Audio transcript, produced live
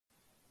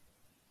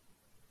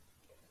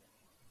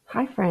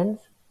Hi,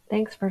 friends.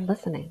 Thanks for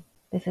listening.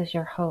 This is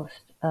your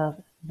host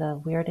of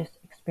the Weirdest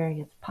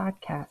Experience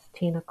podcast,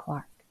 Tina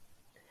Clark.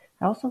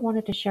 I also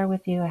wanted to share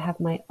with you I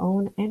have my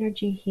own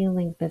energy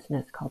healing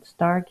business called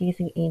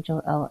Stargazing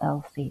Angel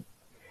LLC.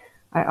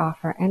 I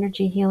offer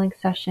energy healing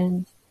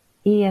sessions,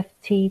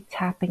 EFT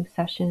tapping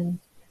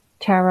sessions,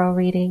 tarot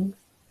readings,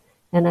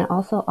 and I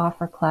also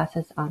offer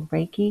classes on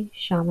Reiki,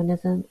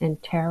 shamanism,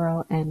 and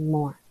tarot, and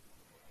more.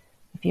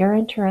 If you're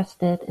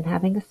interested in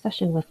having a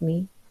session with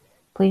me,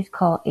 please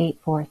call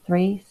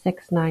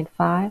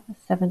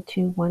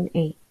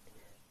 843-695-7218,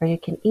 or you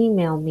can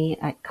email me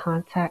at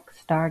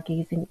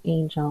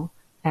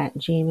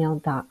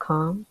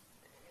contactstargazingangel@gmail.com.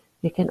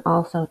 You can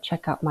also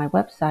check out my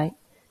website,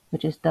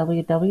 which is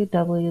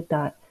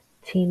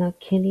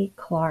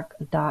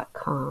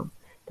www.tinakinneyclark.com.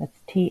 That's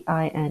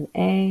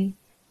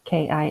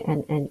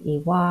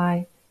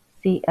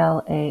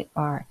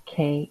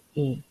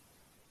TINAKINNEYCLARKE.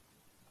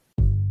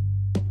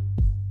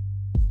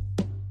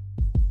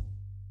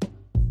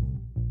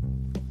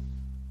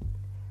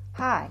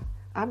 Hi,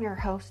 I'm your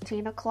host,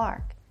 Tina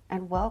Clark,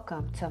 and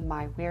welcome to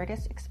my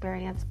Weirdest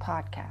Experience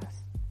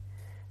podcast.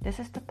 This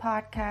is the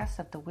podcast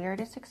of the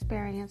weirdest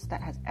experience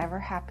that has ever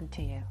happened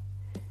to you,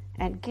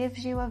 and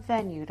gives you a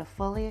venue to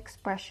fully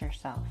express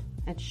yourself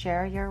and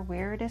share your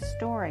weirdest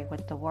story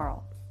with the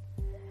world.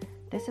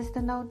 This is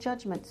the No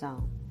Judgment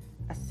Zone,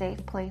 a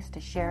safe place to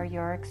share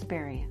your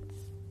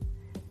experience.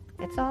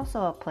 It's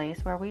also a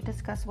place where we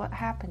discuss what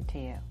happened to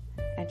you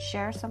and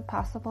share some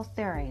possible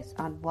theories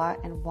on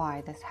what and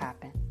why this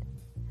happened.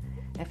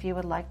 If you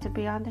would like to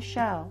be on the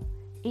show,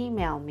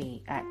 email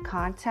me at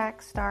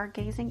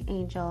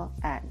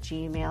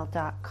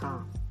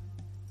contactstargazingangel@gmail.com.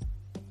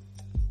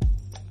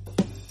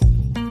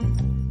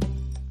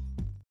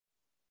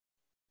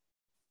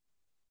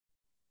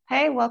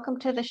 Hey, welcome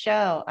to the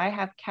show. I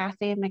have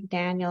Kathy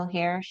McDaniel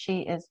here.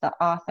 She is the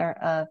author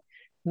of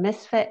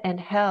Misfit in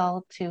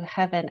Hell to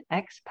Heaven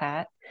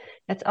Expat.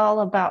 It's all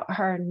about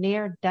her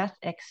near-death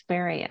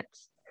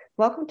experience.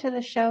 Welcome to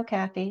the show,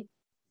 Kathy.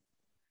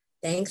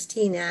 Thanks,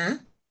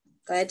 Tina.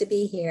 Glad to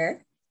be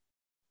here.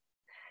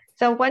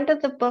 So when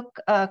did the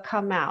book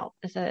come out?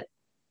 Is it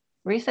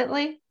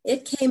recently?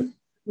 It came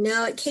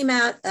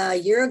out a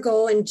year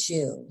ago in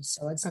June.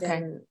 So it's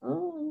been a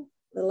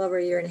little over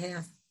a year and a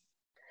half.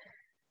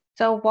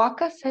 So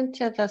walk us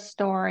into the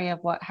story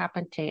of what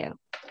happened to you.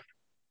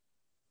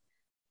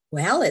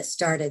 Well, it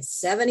started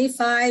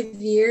 75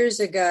 years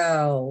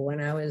ago when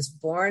I was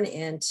born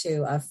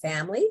into a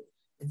family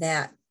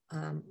that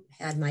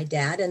had my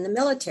dad in the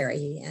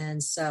military.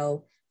 And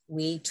so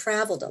we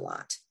traveled a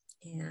lot.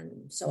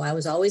 And so I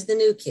was always the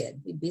new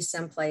kid. We'd be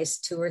someplace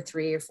 2 or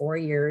 3 or 4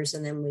 years,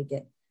 and then we'd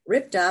get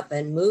ripped up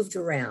and moved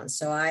around.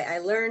 So I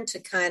learned to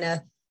kind of,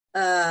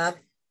 I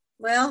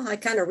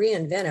kind of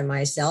reinvented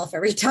myself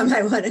every time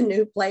I went a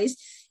new place.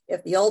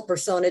 If the old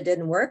persona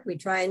didn't work,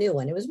 we'd try a new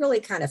one. It was really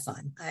kind of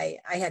fun.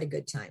 I had a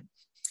good time.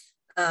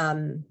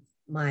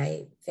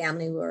 My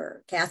family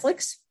were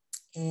Catholics,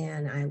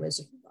 and I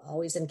was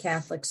always in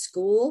Catholic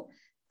school.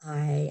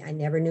 I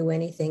never knew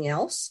anything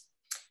else.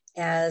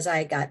 As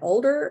I got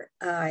older,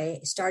 I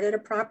started a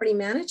property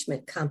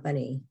management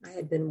company. I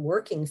had been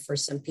working for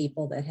some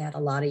people that had a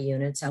lot of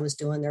units. I was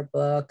doing their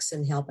books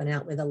and helping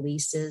out with the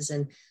leases.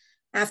 And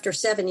after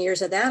 7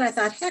 years of that, I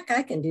thought, heck,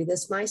 I can do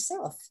this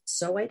myself.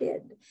 So I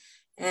did.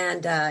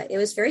 And it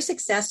was very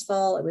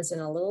successful. It was in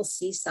a little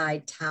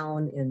seaside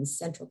town in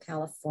Central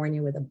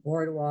California with a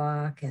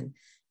boardwalk, and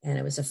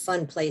it was a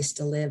fun place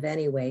to live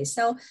anyway.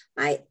 So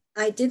I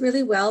did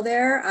really well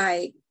there.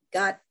 I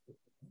got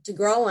to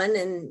growing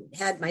and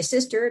had my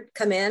sister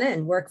come in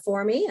and work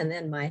for me. And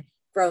then my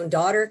grown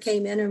daughter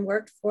came in and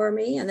worked for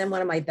me. And then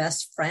one of my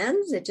best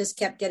friends, it just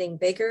kept getting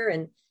bigger.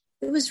 And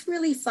it was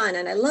really fun.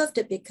 And I loved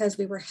it because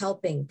we were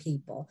helping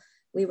people.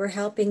 We were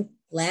helping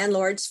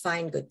landlords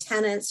find good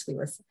tenants. We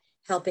were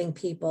helping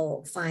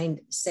people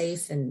find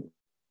safe and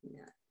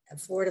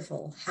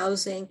affordable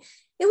housing.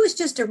 It was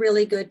just a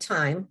really good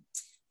time.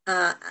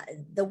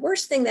 The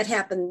worst thing that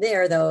happened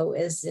there, though,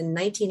 is in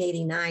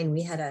 1989,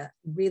 we had a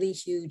really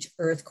huge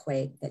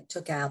earthquake that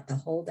took out the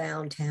whole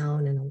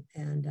downtown.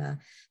 And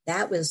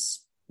that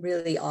was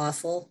really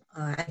awful.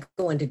 I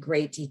go into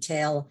great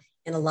detail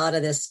in a lot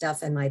of this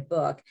stuff in my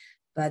book,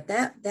 but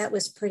that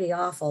was pretty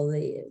awful.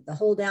 The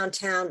whole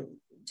downtown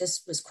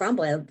just was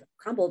crumbled.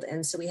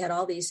 And so we had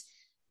all these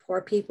poor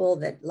people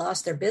that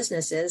lost their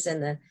businesses,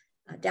 and the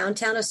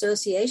Downtown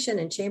Association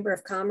and Chamber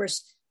of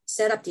Commerce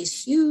set up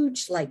these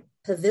huge,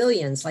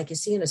 pavilions like you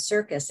see in a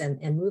circus,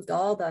 and moved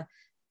all the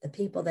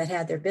people that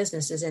had their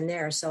businesses in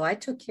there. So I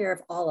took care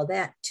of all of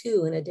that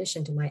too, in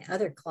addition to my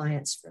other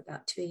clients, for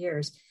about 2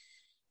 years.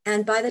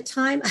 And by the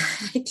time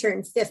I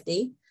turned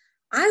 50,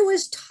 I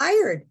was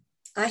tired.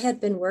 I had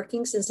been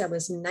working since I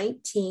was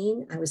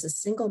 19. I was a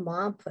single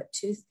mom, put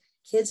 2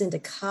 kids into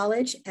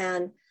college,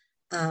 and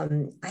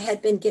I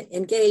had been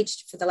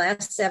engaged for the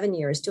last 7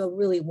 years to a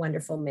really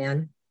wonderful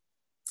man.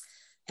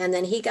 And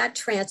then he got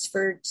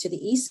transferred to the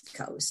East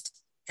Coast.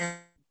 And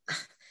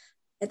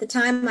at the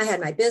time, I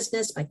had my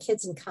business, my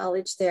kids in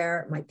college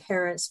there, my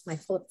parents, my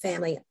full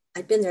family,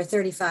 I'd been there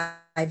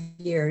 35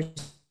 years,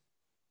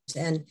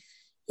 and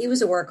he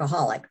was a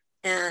workaholic.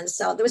 And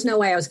so there was no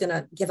way I was going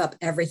to give up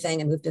everything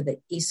and move to the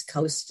East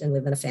Coast and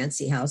live in a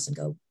fancy house and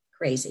go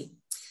crazy.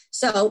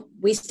 So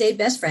we stayed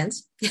best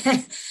friends.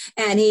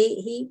 And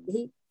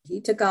he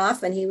took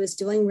off, and he was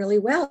doing really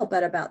well.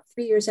 But about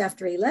 3 years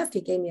after he left,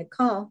 he gave me a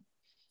call.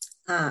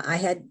 I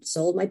had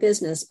sold my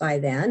business by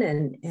then,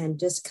 and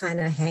just kind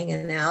of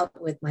hanging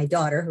out with my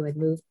daughter, who had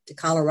moved to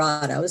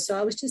Colorado. So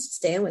I was just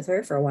staying with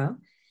her for a while.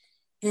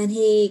 And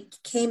he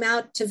came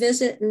out to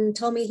visit and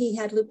told me he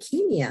had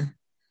leukemia.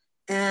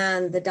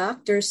 And the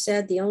doctor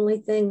said the only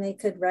thing they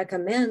could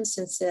recommend,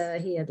 since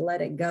he had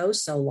let it go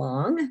so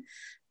long,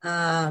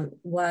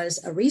 was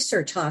a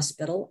research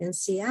hospital in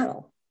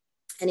Seattle.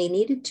 And he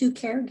needed 2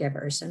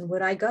 caregivers. And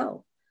would I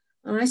go?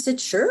 And I said,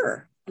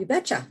 sure, you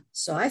betcha.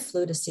 So I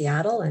flew to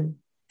Seattle and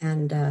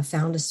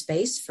found a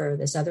space for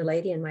this other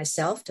lady and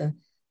myself to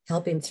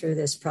help him through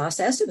this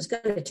process. It was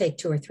going to take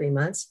 2 or 3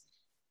 months.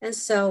 And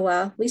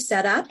so we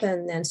set up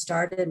and then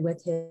started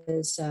with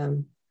his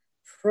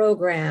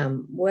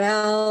program.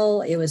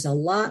 Well, it was a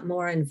lot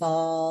more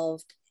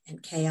involved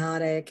and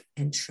chaotic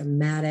and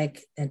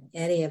traumatic than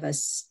any of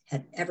us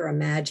had ever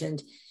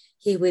imagined.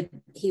 He would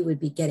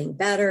be getting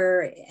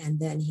better, and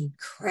then he'd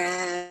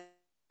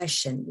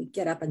crash, and we'd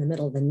get up in the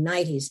middle of the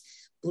night. He's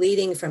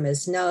bleeding from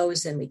his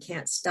nose, and we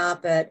can't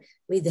stop it.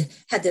 We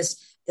had this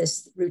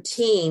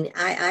routine.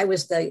 I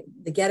was the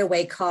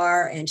getaway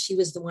car, and she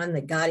was the one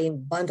that got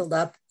him bundled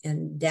up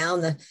and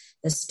down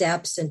the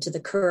steps and to the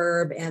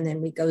curb. And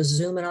then we go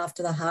zooming off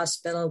to the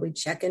hospital. We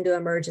check into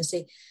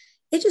emergency.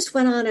 It just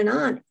went on.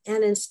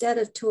 And instead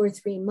of 2 or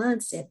 3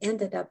 months, it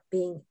ended up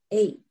being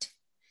 8.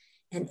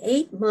 And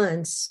 8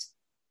 months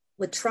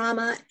with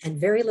trauma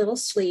and very little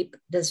sleep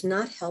does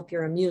not help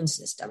your immune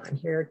system. I'm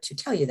here to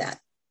tell you that.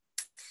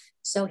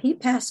 So he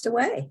passed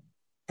away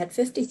at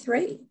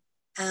 53.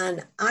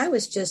 And I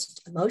was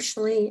just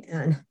emotionally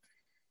and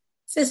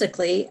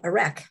physically a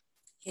wreck.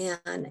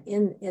 And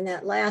in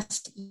that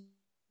last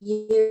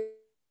year,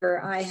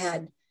 I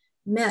had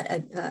met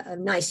a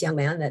nice young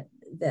man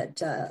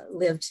that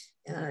lived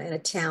in a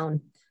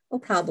town,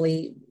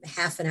 probably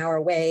half an hour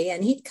away.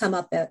 And he'd come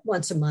up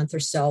once a month or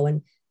so,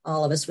 and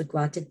all of us would go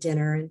out to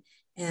dinner.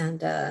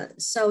 And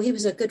so he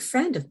was a good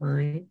friend of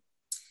mine.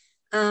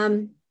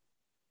 There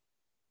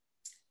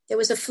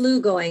was a flu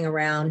going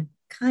around,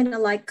 kind of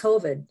like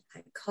COVID.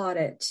 I caught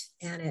it,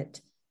 and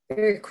it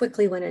very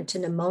quickly went into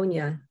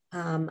pneumonia.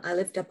 I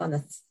lived up on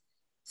the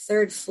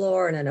 3rd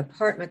floor in an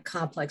apartment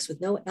complex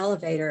with no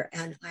elevator,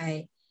 and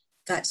I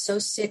got so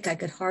sick I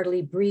could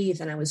hardly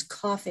breathe, and I was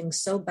coughing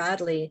so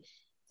badly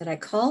that I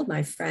called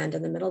my friend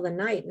in the middle of the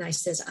night, and I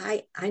says,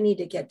 I need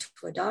to get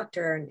to a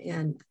doctor,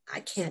 and I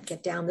can't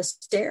get down the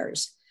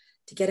stairs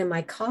to get in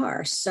my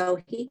car. So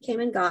he came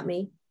and got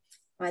me.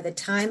 By the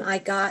time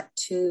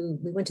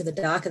we went to the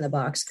Doc in the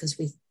Box, because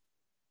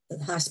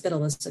the hospital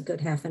was a good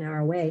half an hour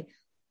away,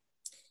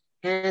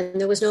 and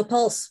there was no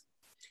pulse.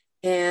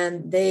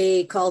 And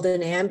they called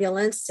an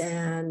ambulance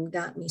and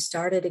got me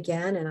started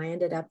again. And I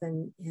ended up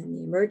in the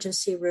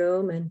emergency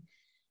room, and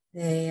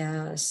they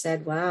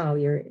said, wow,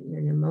 your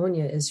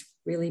pneumonia is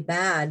really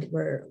bad.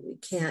 We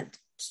can't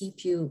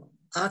keep you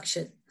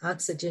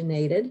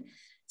oxygenated.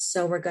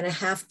 So we're going to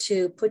have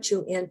to put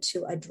you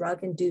into a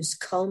drug-induced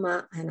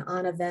coma and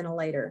on a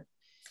ventilator.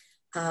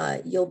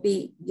 You'll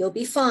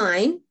be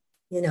fine,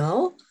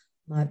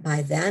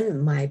 By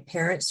then, my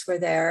parents were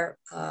there.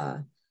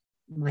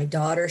 My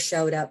daughter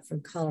showed up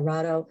from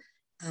Colorado.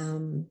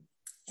 And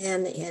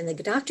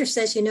the doctor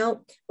says,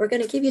 we're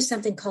going to give you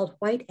something called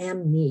white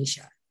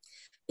amnesia,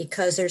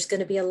 because there's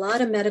going to be a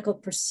lot of medical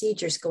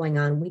procedures going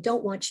on. We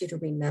don't want you to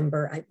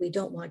remember. We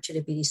don't want you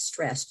to be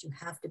stressed. You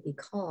have to be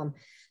calm.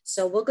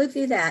 So we'll give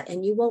you that,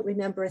 and you won't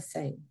remember a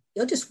thing.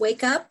 You'll just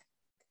wake up.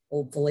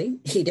 Hopefully,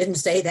 he didn't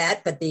say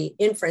that, but the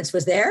inference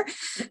was there,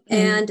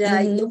 and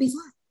you'll be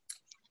fine.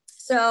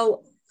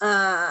 So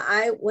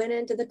I went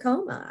into the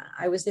coma.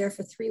 I was there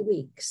for 3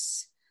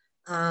 weeks.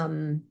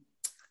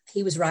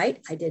 He was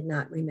right. I did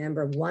not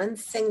remember one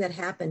thing that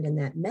happened in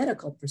that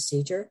medical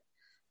procedure,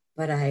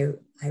 but I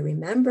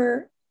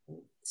remember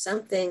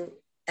something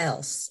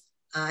else.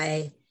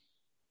 I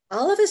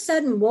all of a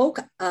sudden woke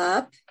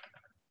up,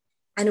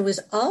 and it was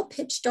all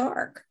pitch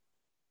dark,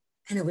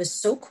 and it was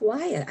so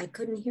quiet. I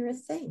couldn't hear a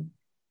thing.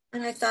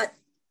 And I thought,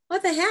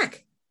 what the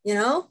heck?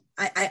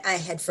 I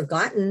had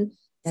forgotten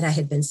that I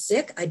had been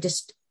sick. I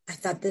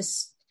thought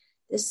this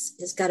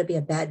has got to be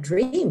a bad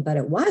dream, but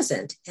it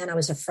wasn't. And I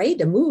was afraid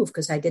to move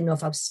because I didn't know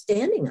if I was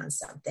standing on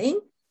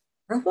something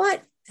or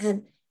what.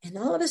 And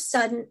all of a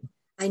sudden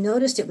I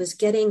noticed it was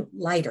getting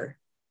lighter.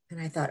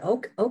 And I thought,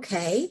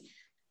 okay.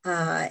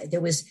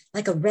 There was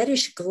like a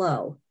reddish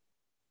glow.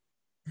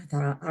 I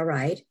thought, all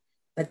right.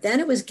 But then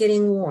it was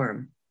getting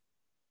warm.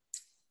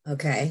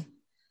 Okay.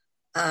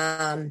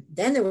 Then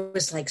there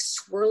was like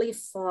swirly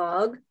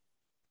fog.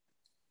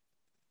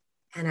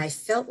 And I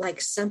felt like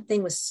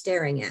something was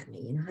staring at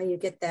me. You know how you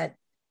get that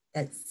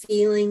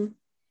feeling?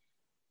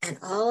 And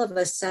all of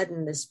a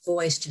sudden, this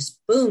voice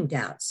just boomed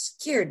out,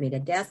 scared me to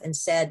death, and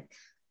said,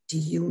 do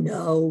you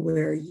know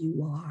where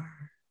you are?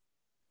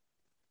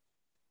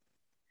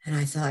 And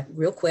I thought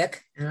real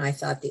quick, and I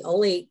thought the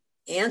only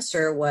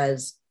answer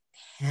was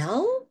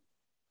hell.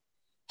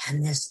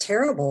 And this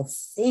terrible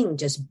thing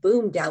just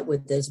boomed out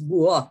with this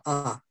voice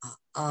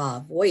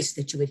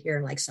that you would hear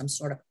in like some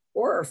sort of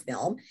horror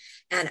film.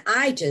 And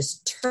I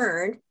just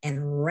turned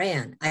and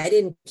ran. I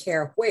didn't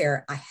care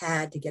where. I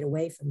had to get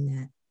away from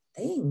that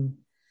thing.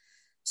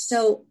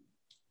 So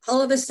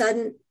all of a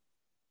sudden,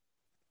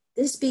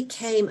 this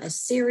became a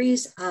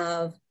series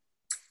of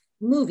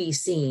movie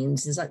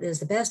scenes, is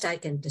the best I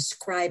can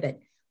describe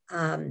it.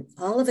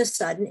 All of a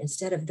sudden,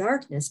 instead of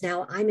darkness,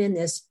 now I'm in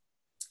this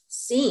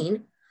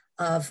scene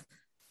of,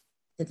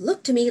 it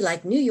looked to me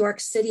like New York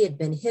City had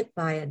been hit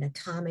by an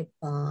atomic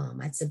bomb.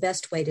 That's the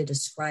best way to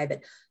describe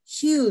it.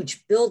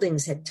 Huge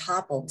buildings had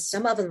toppled.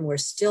 Some of them were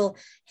still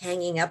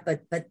hanging up,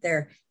 but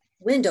their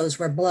windows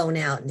were blown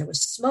out, and there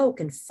was smoke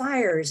and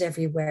fires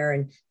everywhere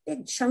and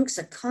big chunks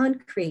of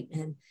concrete.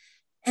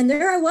 And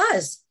there I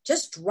was,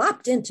 just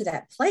dropped into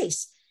that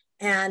place.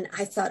 And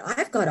I thought,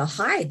 I've got to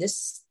hide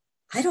this.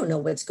 I don't know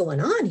what's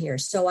going on here.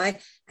 So I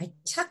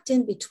tucked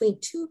in between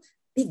two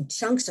big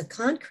chunks of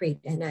concrete.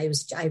 And I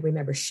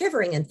remember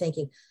shivering and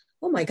thinking,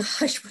 oh my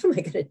gosh, what am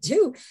I going to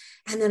do?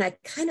 And then I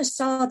kind of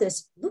saw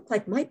this look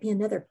like might be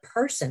another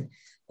person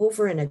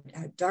over in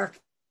a dark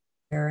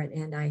area.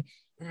 And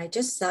I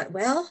just thought,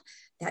 well,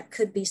 that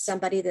could be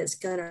somebody that's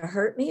going to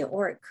hurt me,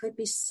 or it could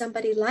be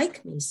somebody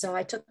like me. So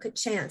I took a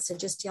chance and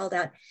just yelled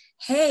out,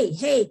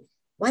 hey,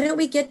 why don't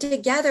we get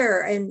together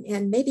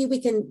and maybe we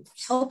can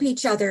help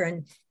each other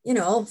and,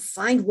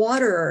 find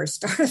water or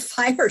start a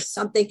fire or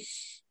something.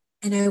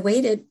 And I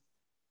waited,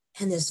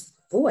 and this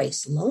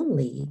voice,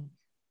 lonely,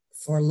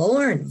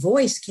 forlorn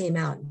voice came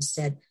out and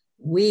said,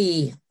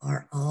 we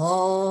are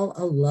all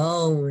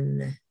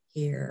alone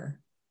here.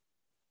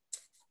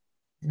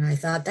 And I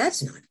thought,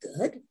 that's not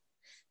good.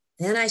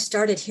 Then I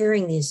started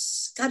hearing these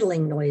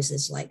scuttling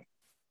noises like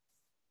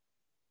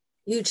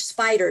huge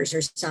spiders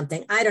or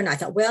something. I don't know. I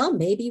thought, well,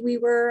 maybe we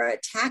were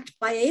attacked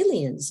by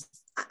aliens.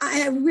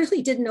 I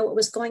really didn't know what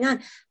was going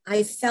on.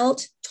 I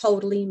felt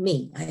totally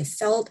me. I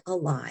felt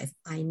alive.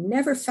 I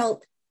never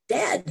felt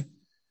dead.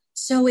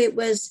 So it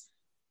was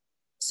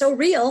so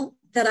real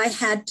that I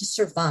had to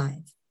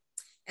survive.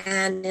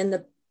 And in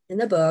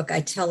the book,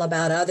 I tell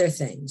about other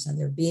things,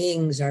 other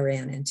beings I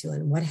ran into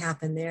and what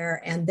happened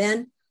there. And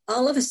then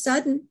all of a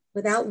sudden,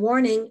 without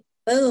warning,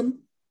 boom,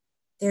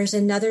 there's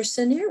another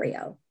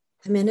scenario.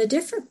 I'm in a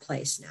different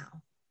place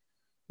now.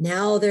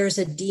 Now there's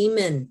a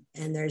demon,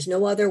 and there's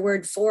no other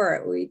word for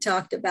it. We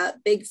talked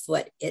about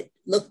Bigfoot. It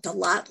looked a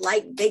lot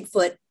like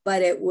Bigfoot,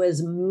 but it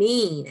was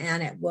mean,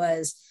 and it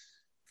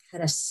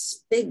had a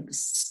big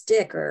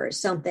stick or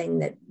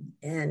something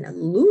and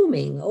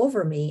looming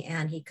over me,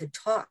 and he could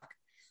talk.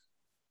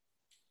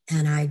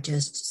 And I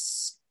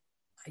just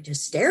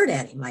stared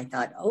at him. I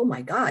thought, oh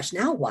my gosh,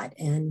 now what?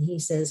 And he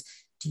says,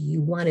 do you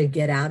want to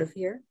get out of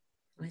here?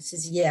 I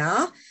says,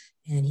 yeah.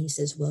 And he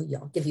says, well,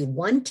 I'll give you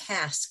one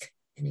task.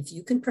 And if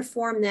you can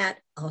perform that,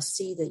 I'll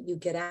see that you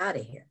get out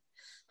of here.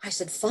 I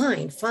said,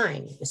 fine.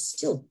 It was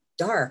still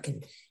dark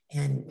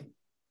and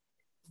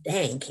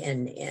dank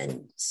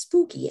and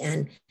spooky.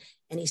 And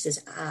he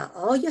says,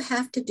 all you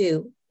have to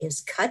do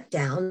is cut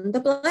down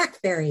the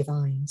blackberry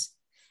vines.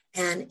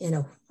 And in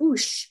a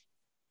whoosh,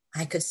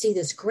 I could see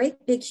this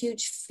great big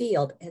huge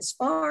field as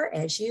far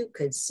as you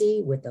could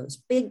see with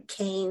those big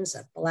canes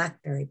of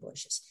blackberry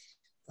bushes.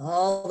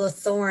 All the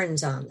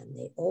thorns on them,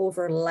 they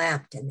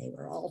overlapped and they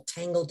were all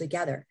tangled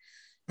together.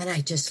 And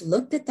I just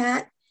looked at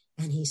that,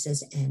 and he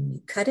says, and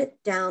you cut it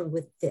down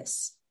with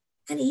this.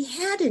 And he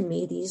handed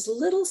me these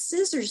little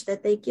scissors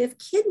that they give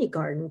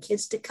kindergarten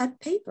kids to cut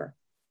paper.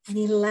 And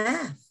he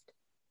laughed.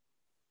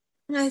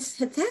 And I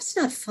said, that's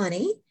not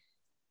funny.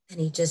 And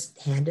he just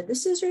handed the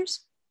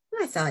scissors.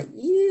 And I thought,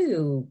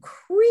 you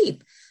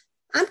creep.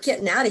 I'm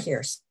getting out of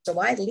here. So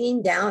I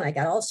leaned down, I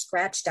got all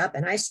scratched up,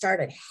 and I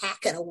started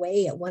hacking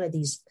away at one of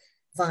these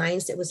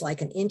vines that was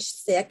like an inch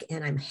thick,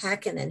 and I'm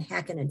hacking,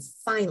 and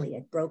finally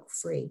it broke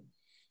free.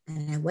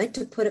 And I went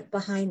to put it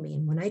behind me,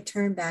 and when I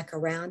turned back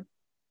around,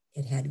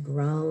 it had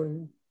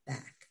grown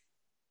back.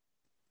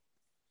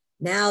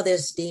 Now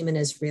this demon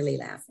is really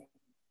laughing.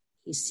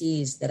 He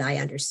sees that I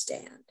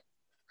understand.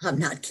 I'm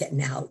not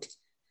getting out,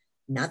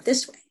 not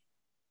this way.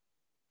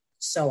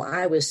 So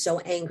I was so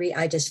angry,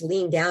 I just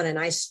leaned down and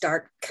I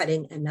start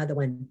cutting another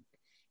one.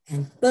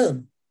 And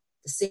boom,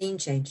 the scene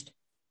changed.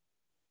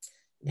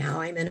 Now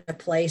I'm in a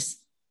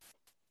place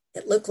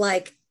that looked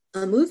like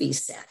a movie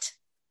set.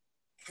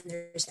 And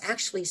there's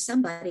actually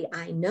somebody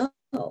I know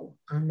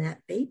on that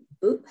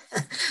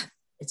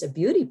it's a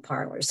beauty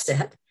parlor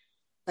set,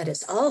 but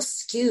it's all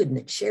skewed and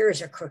the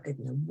chairs are crooked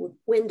and the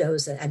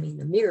windows,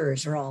 the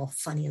mirrors are all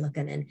funny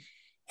looking.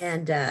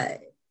 And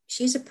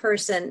she's a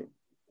person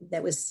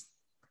that was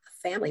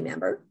family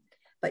member,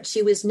 but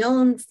she was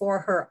known for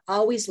her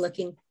always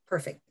looking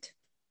perfect.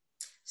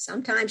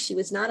 Sometimes she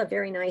was not a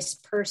very nice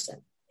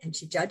person, and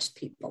she judged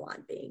people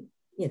on being,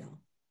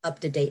 up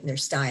to date in their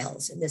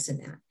styles and this and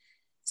that.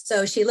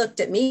 So she looked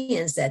at me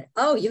and said,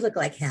 "Oh, you look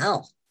like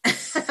hell." I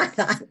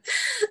thought,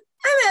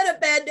 I'm had a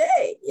bad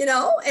day, you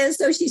know? And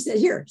so she said,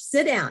 "Here,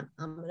 sit down.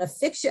 I'm going to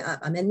fix you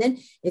up. And then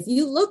if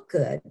you look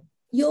good,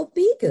 you'll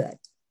be good."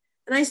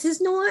 And I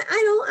says, "No,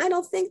 I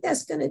don't think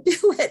that's going to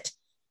do it."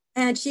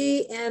 And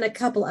she and a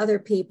couple other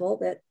people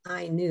that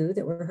I knew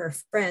that were her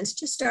friends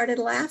just started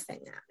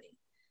laughing at me.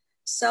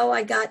 So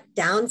I got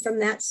down from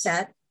that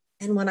set.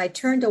 And when I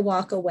turned to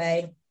walk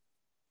away,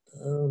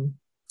 boom,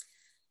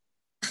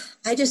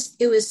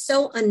 it was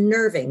so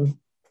unnerving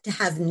to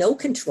have no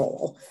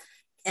control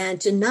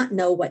and to not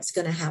know what's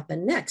going to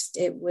happen next.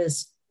 It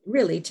was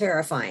really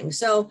terrifying.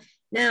 So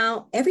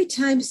now every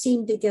time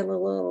seemed to get a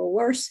little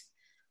worse.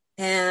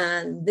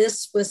 And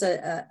this was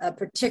a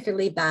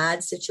particularly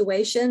bad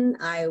situation.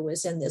 I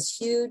was in this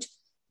huge,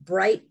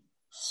 bright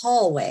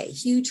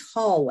huge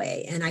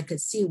hallway, and I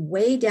could see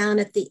way down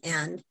at the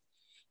end.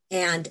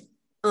 And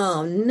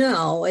oh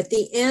no, at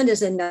the end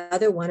is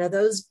another one of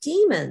those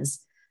demons.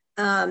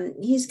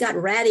 He's got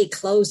ratty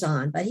clothes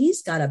on, but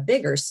he's got a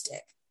bigger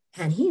stick,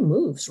 and he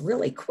moves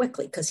really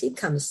quickly because he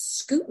comes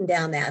scooting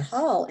down that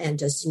hall and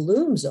just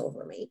looms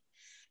over me.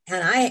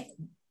 And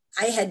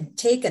I had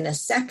taken a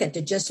second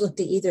to just look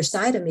to either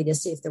side of me to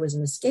see if there was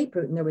an escape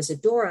route, and there was a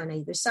door on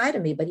either side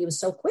of me, but he was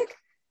so quick.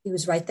 He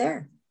was right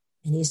there.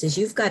 And he says,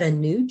 "You've got a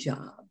new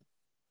job."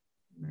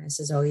 And I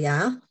says, "Oh,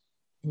 yeah?"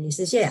 And he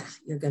says, "Yeah,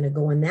 you're going to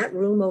go in that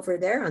room over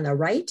there on the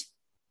right.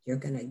 You're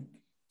going to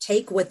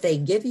take what they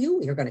give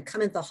you. You're going to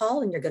come into the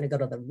hall, and you're going to go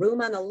to the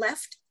room on the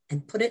left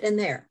and put it in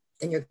there.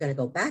 Then you're going to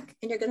go back,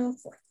 and you're going to go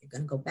forth. You're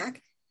going to go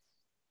back."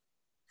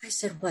 I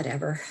said,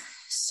 "Whatever."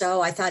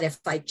 So I thought, if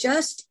I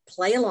just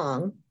play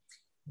along,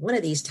 one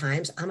of these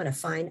times I'm going to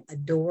find a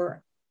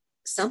door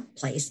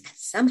someplace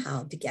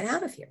somehow to get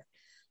out of here.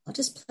 I'll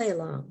just play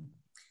along.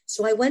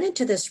 So I went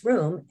into this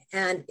room,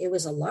 and it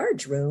was a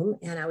large room,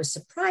 and I was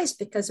surprised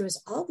because there was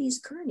all these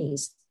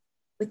gurneys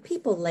with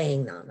people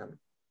laying on them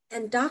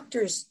and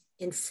doctors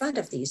in front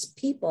of these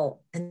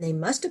people, and they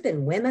must have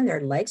been women. Their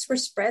legs were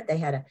spread. They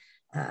had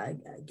a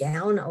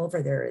gown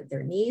over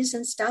their knees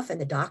and stuff, and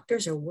the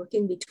doctors are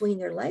working between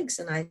their legs.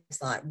 And I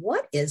thought,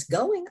 what is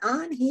going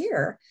on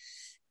here?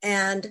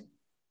 And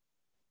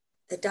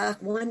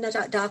one of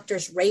the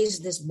doctors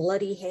raised this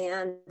bloody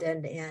hand,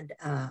 and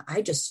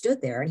I just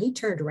stood there, and he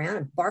turned around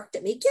and barked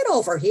at me, "Get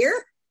over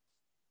here."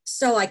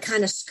 So I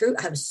kind of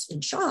I was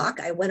in shock.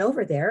 I went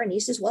over there, and he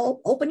says,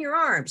 "Well, open your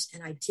arms."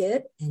 And I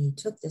did. And he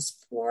took this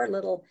poor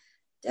little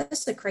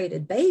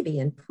desecrated baby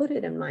and put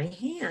it in my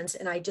hands.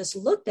 And I just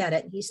looked at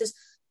it, and he says,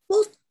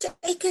 "Well,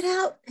 take it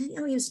out."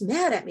 And he was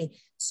mad at me.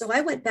 So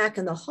I went back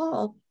in the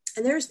hall,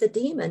 and there's the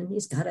demon.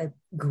 He's got a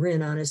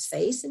grin on his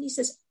face, and he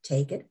says,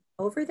 "Take it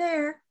over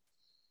there."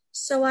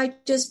 So I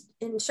just,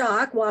 in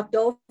shock, walked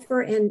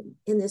over, and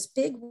in this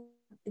big,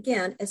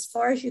 again, as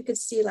far as you could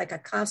see, like a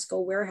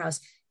Costco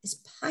warehouse, is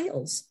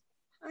piles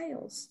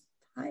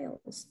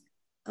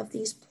of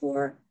these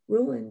poor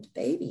ruined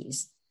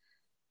babies.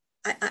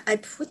 I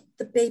put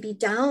the baby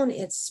down.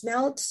 It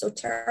smelled so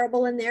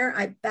terrible in there.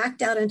 I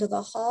backed out into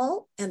the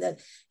hall, and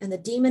the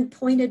demon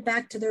pointed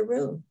back to their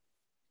room.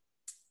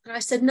 And I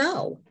said,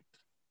 "No."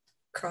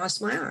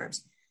 Crossed my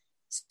arms.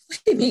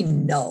 "What do you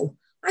mean, no?"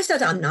 I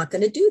said, "I'm not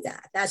going to do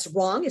that. That's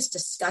wrong. It's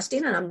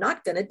disgusting, and I'm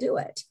not going to do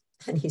it."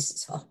 And he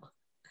says, "Oh,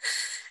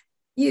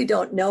 you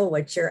don't know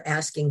what you're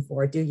asking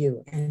for, do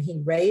you?" And he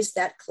raised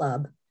that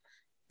club,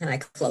 and I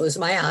closed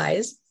my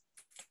eyes,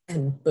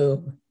 and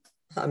boom,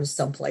 I'm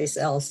someplace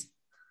else.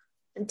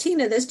 And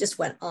Tina, this just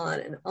went on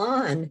and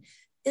on.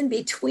 In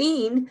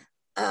between,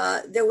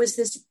 there was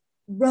this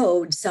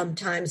road.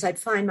 Sometimes I'd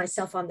find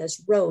myself on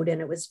this road,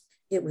 and it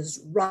was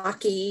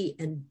rocky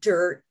and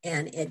dirt,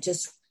 and it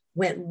just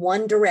went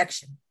one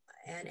direction.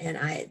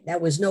 And that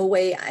was no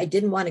way. I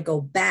didn't want to go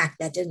back.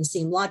 That didn't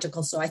seem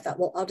logical. So I thought,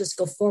 well, I'll just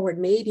go forward.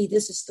 Maybe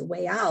this is the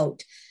way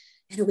out.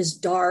 And it was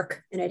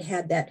dark, and it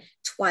had that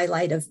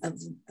twilight of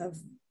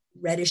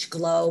reddish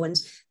glow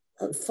and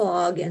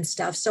fog and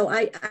stuff. So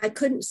I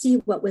couldn't see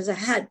what was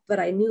ahead, but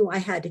I knew I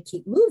had to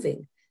keep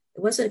moving.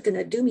 It wasn't going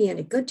to do me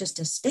any good just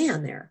to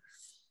stand there.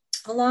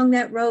 Along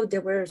that road, there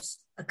was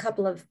a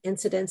couple of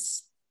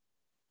incidents,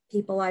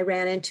 people I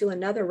ran into,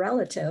 another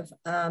relative.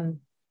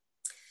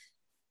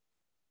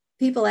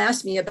 People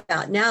ask me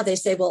about now, they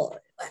say, "Well,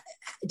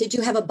 did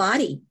you have a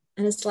body?"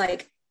 And it's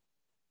like,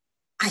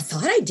 I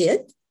thought I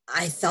did.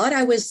 I thought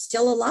I was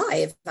still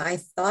alive. I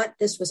thought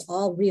this was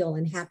all real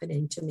and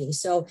happening to me.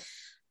 So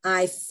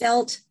I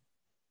felt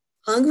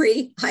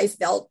hungry. I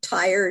felt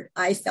tired.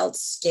 I felt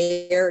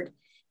scared.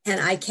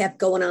 And I kept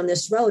going on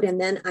this road.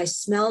 And then I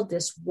smelled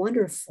this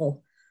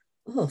wonderful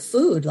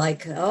food,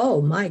 like,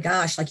 oh my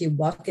gosh, like you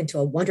walk into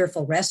a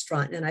wonderful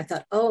restaurant. And I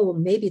thought, oh,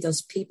 maybe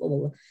those people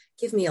will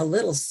give me a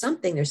little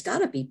something. There's got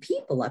to be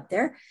people up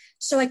there.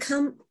 So I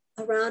come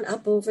around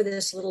up over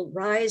this little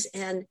rise,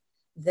 and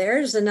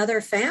there's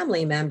another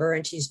family member,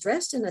 and she's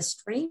dressed in a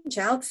strange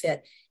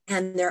outfit.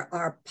 And there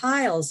are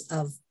piles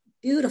of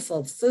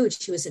beautiful food.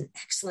 She was an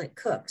excellent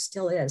cook,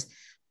 still is,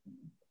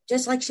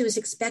 just like she was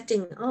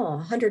expecting,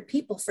 100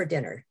 people for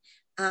dinner.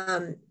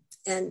 And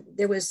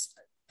there was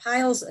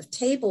piles of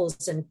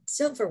tables and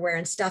silverware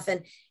and stuff.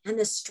 And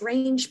this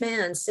strange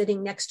man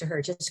sitting next to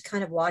her, just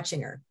kind of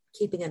watching her,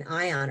 keeping an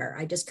eye on her.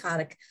 I just caught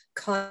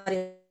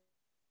him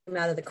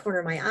out of the corner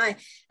of my eye.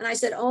 And I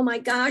said, oh my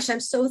gosh, I'm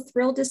so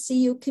thrilled to see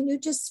you. Can you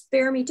just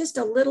spare me just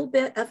a little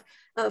bit of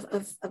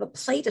a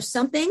plate of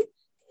something?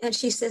 And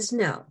she says,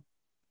 no,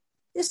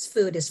 this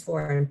food is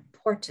for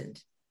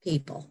important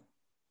people,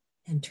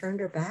 and turned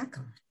her back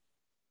on.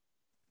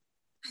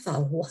 I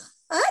thought,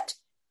 what?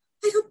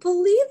 I don't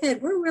believe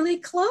it. We're really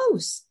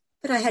close.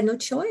 But I had no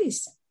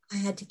choice. I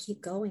had to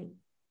keep going.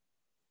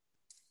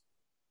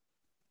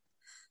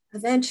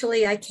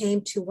 Eventually, I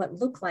came to what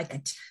looked like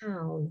a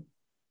town.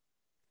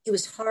 It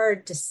was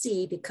hard to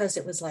see because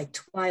it was like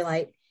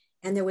twilight,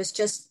 and there was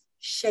just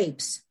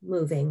shapes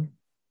moving.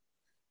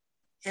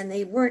 And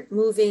they weren't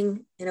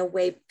moving in a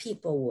way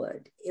people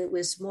would. It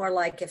was more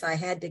like, if I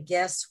had to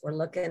guess, we're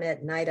looking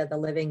at Night of the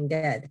Living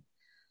Dead.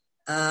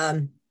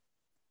 Tattered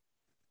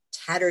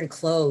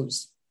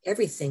clothes.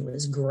 Everything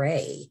was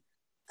gray.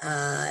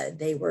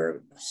 They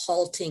were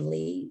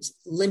haltingly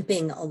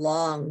limping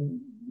along,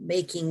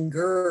 making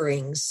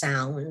gurring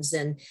sounds.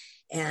 And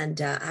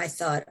I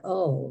thought,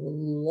 oh,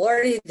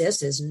 Lordy,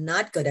 this is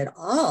not good at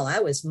all. I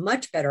was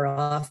much better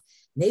off.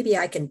 Maybe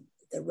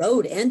the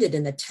road ended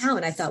in the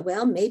town. I thought,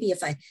 well, maybe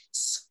if I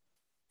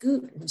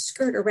scoot and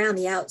skirt around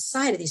the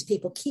outside of these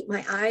people, keep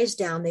my eyes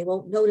down, they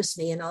won't notice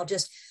me, and I'll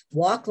just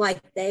walk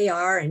like they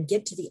are and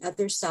get to the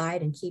other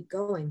side and keep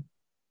going.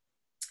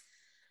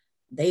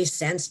 They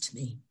sensed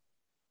me,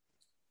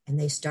 and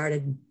they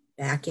started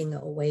backing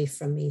away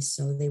from me.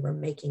 So they were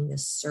making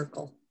this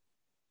circle,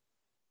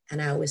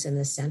 and I was in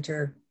the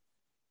center,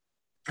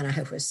 and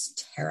I was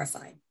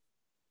terrified.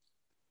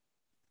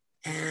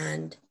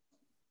 And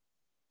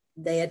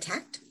they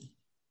attacked me.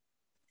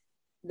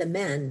 The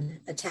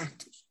men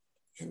attacked me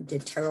and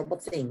did terrible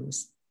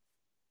things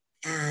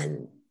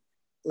and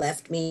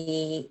left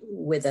me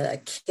with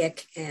a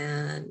kick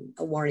and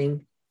a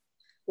warning.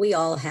 We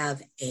all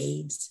have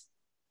AIDS,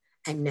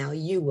 and now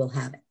you will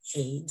have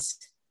AIDS,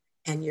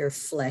 and your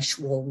flesh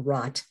will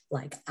rot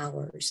like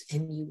ours,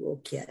 and you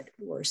will get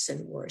worse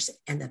and worse.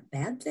 And the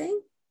bad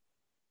thing,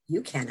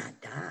 you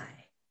cannot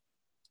die.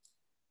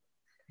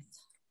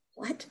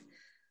 What?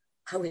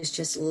 I was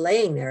just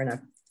laying there in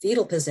a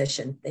fetal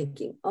position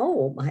thinking,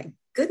 oh my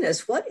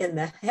goodness, what in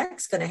the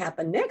heck's going to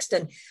happen next?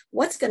 And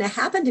what's going to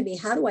happen to me?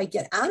 How do I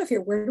get out of here?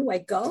 Where do I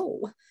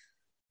go?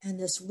 And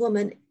this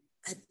woman,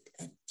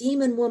 a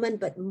demon woman,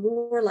 but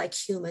more like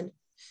human,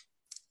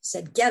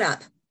 said, get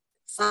up,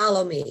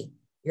 follow me.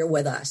 You're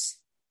with us.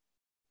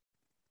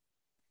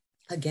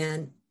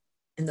 Again,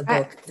 in the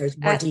book, there's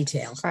more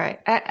detail.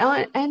 Right.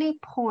 At any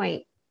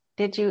point,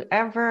 did you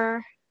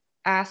ever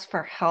ask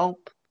for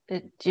help?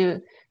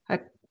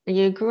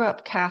 You grew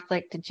up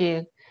Catholic. Did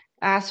you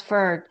ask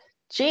for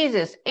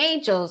Jesus,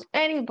 angels,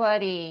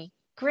 anybody,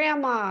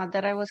 grandma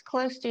that I was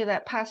close to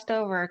that passed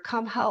over,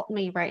 come help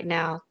me right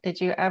now? Did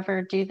you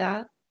ever do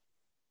that?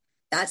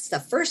 That's the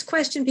first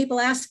question people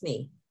ask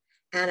me.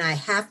 And I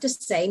have to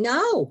say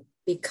no,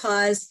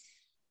 because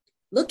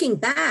looking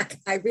back,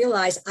 I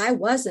realized I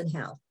was in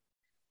hell,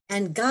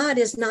 and God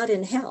is not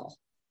in hell.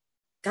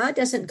 God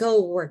doesn't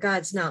go where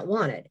God's not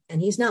wanted,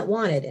 and he's not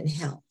wanted in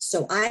hell.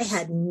 So I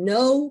had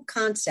no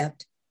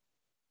concept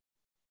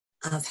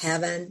of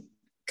heaven,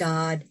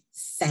 God,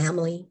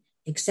 family,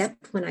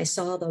 except when I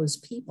saw those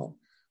people.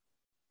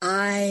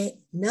 I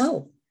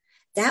know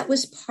that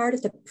was part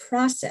of the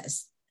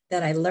process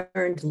that I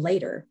learned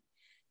later.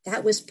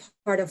 That was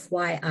part of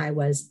why I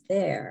was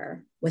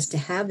there, was to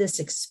have this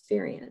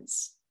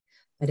experience.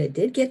 But it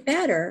did get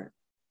better.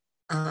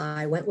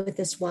 I went with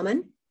this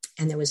woman,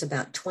 and there was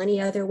about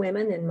 20 other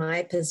women in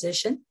my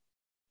position.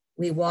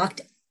 We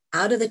walked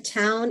out of the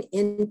town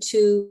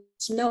into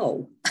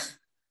snow,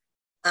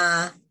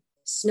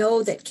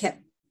 snow that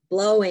kept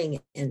blowing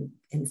and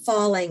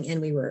falling,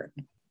 and we were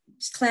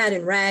clad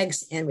in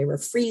rags, and we were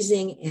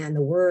freezing, and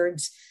the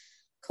words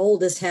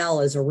cold as hell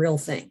is a real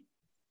thing.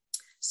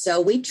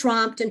 So we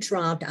tromped and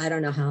tromped. I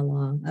don't know how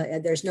long.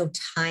 There's no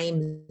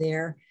time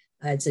there.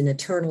 It's an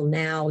eternal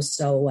now.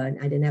 So I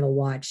didn't have a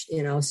watch,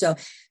 So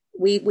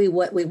we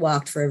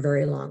walked for a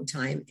very long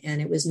time,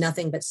 and it was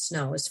nothing but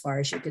snow as far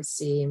as you could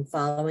see, and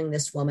following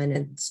this woman,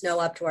 and snow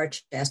up to our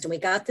chest. And we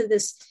got to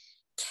this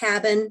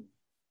cabin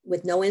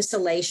with no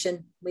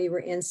insulation. We were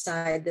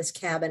inside this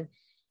cabin,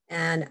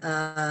 and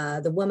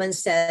the woman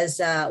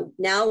says,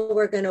 now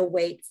we're going to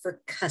wait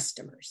for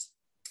customers.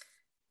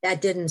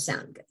 That didn't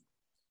sound good.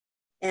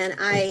 And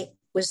I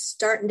was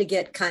starting to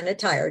get kind of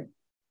tired.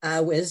 I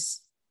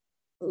was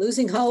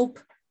losing hope.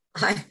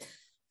 I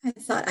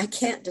thought, I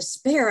can't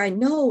despair. I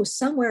know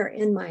somewhere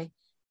in my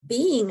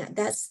being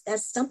that's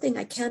something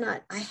I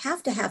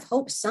have to have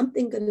hope.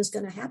 Something good is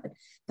going to happen,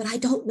 but I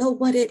don't know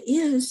what it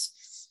is.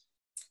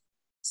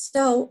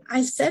 So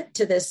I said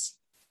to this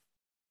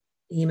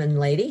demon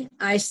lady,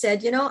 I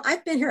said,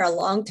 I've been here a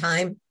long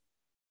time,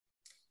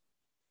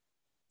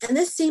 and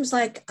this seems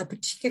like a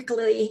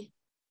particularly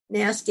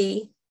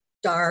nasty,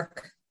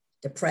 dark,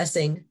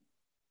 depressing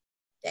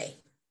day.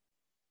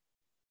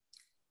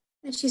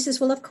 And she says,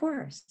 well, of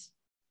course.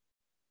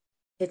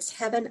 It's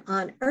heaven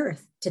on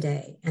earth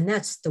today. And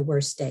that's the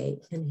worst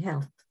day in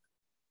hell.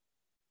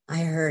 I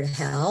heard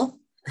hell.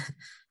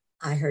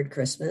 I heard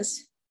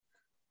Christmas.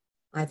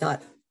 I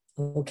thought,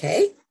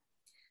 okay,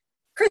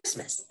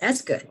 Christmas,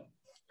 that's good.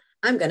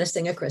 I'm going to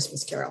sing a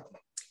Christmas carol.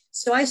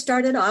 So I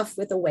started off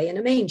with Away in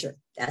a Manger.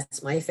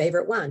 That's my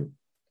favorite one.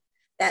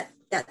 That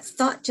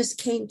thought just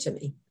came to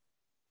me.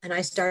 And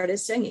I started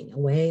singing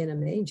Away in a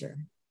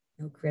Manger,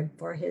 no crib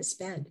for his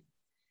bed.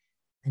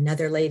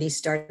 Another lady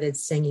started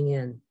singing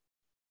in.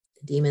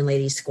 The demon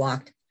lady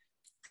squawked.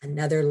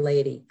 Another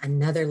lady.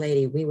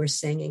 We were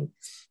singing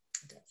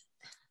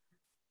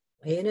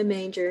Away in a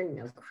manger,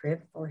 no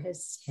crib for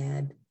his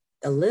head.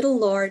 The little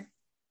Lord.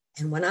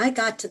 And when I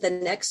got to the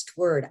next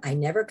word, I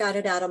never got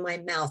it out of my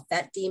mouth.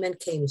 That demon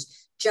came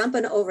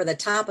jumping over the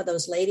top of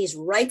those ladies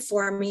right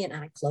for me, and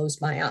I closed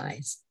my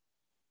eyes.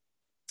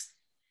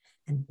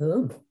 And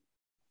boom,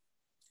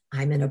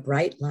 I'm in a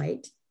bright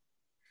light.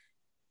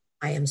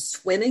 I am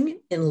swimming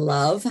in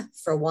love,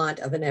 for want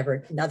of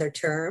another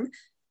term.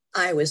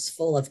 I was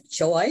full of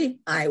joy.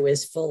 I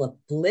was full of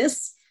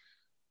bliss.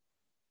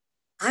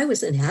 I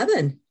was in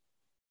heaven.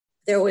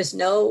 There was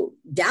no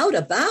doubt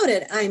about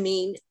it. I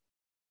mean,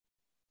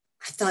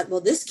 I thought, well,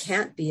 this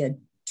can't be a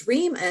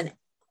dream. And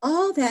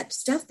all that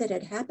stuff that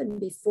had happened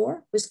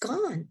before was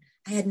gone.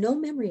 I had no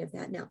memory of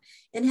that now.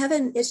 In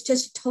heaven, it's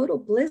just total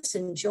bliss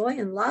and joy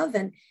and love.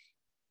 And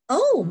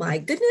oh my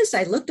goodness,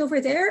 I looked over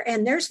there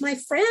and there's my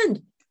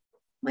friend,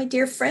 my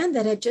dear friend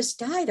that had just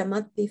died a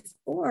month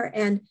before.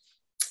 And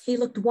he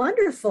looked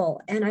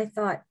wonderful. And I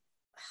thought,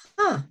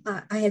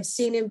 I had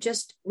seen him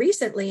just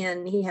recently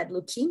and he had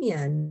leukemia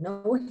and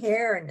no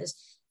hair and his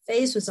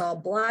face was all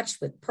blotched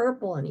with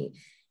purple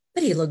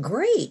but he looked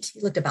great.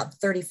 He looked about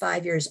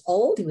 35 years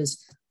old. He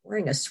was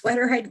wearing a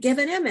sweater I'd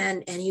given him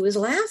and he was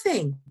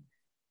laughing.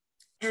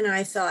 And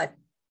I thought,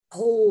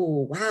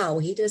 oh, wow,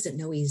 he doesn't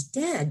know he's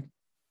dead.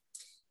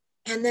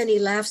 And then he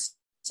laughed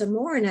some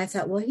more. And I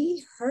thought, well,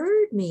 he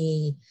heard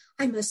me.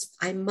 I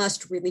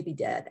must really be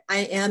dead. I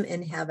am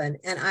in heaven.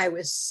 And I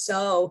was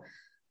so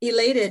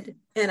elated.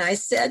 And I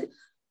said,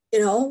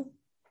 well,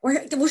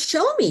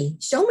 show me,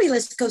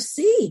 let's go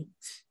see.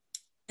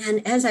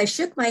 And as I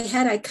shook my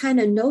head, I kind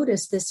of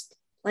noticed this,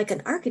 like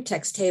an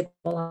architect's table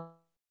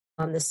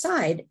on the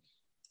side.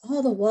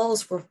 All the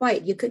walls were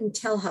white. You couldn't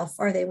tell how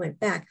far they went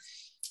back.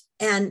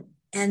 And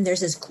there's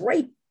this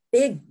great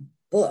big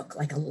book,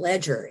 like a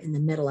ledger in the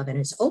middle of it.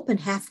 It's open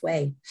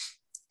halfway.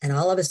 And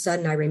all of a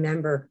sudden I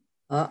remember,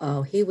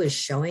 he was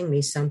showing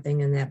me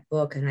something in that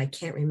book and I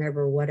can't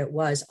remember what it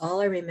was.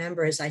 All I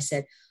remember is I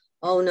said,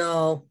 oh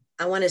no,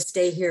 I want to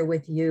stay here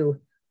with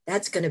you.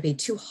 That's going to be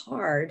too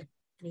hard.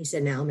 And he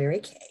said, now, Mary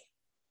Kay,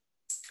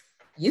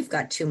 you've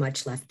got too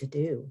much left to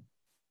do.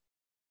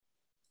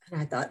 And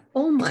I thought,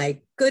 oh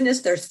my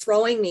goodness, they're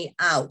throwing me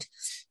out.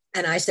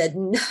 And I said,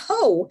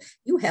 no,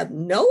 you have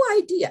no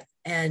idea.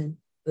 And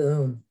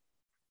boom,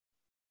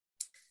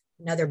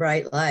 another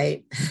bright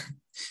light.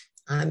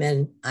 I'm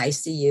in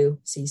ICU,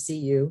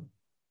 CCU.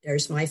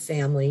 There's my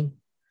family.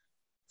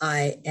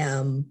 I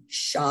am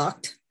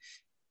shocked.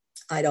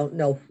 I don't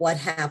know what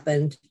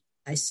happened.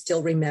 I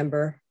still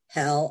remember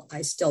hell.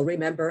 I still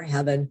remember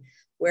heaven.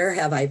 Where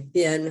have I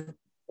been?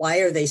 Why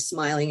are they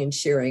smiling and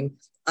cheering?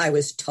 I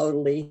was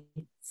totally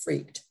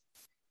freaked.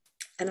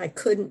 And I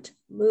couldn't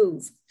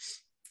move.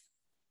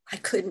 I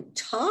couldn't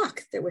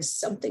talk. There was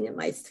something in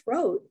my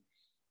throat.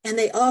 And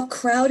they all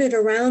crowded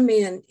around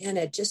me and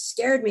it just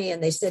scared me.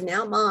 And they said,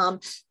 now, Mom,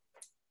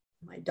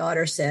 my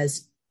daughter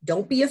says,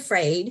 don't be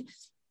afraid.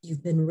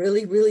 You've been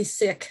really, really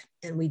sick.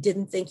 And we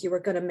didn't think you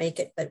were going to make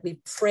it, but we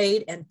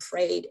prayed.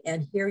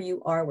 And here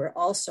you are. We're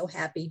all so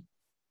happy.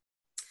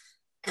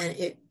 And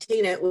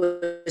Tina, it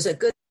was a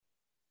good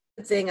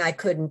thing I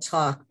couldn't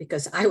talk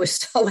because I was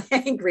so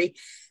angry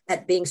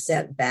at being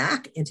sent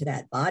back into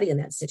that body in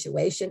that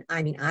situation.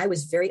 I mean, I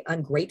was very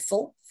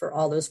ungrateful for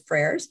all those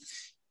prayers.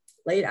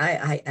 Late,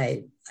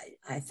 I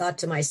thought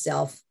to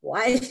myself,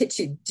 why did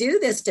you do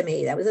this to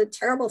me? That was a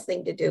terrible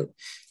thing to do.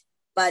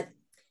 But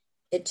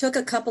it took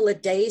a couple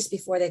of days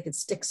before they could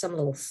stick some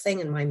little thing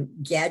in my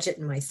gadget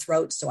in my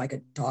throat so I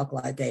could talk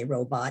like a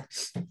robot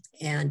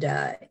and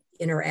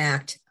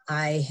interact.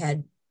 I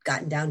had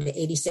gotten down to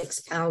 86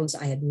 pounds.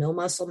 I had no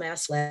muscle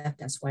mass left.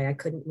 That's why I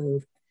couldn't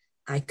move.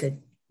 I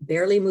could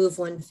barely move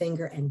one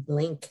finger and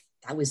blink.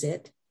 That was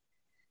it.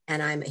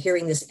 And I'm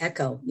hearing this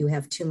echo, you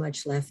have too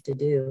much left to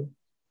do.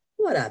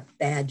 What a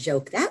bad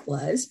joke that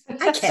was.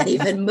 I can't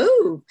even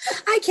move.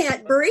 I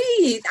can't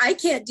breathe. I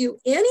can't do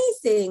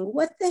anything.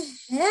 What the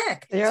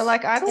heck? You're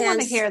like, I don't want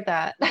to hear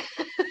that.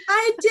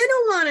 I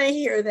didn't want to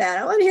hear that.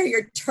 I want to hear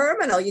you're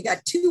terminal. You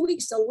got 2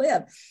 weeks to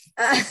live.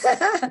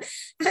 I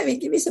mean,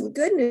 give me some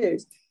good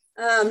news.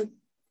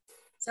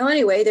 So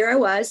anyway, there I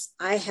was.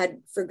 I had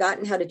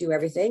forgotten how to do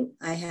everything.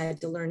 I had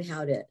to learn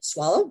how to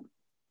swallow,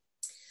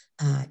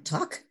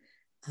 talk.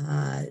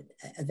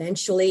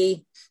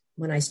 Eventually,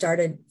 when I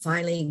started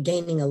finally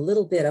gaining a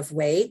little bit of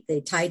weight,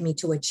 they tied me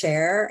to a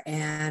chair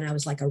and I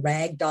was like a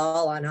rag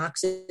doll on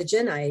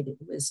oxygen. I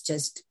was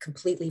just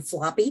completely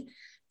floppy.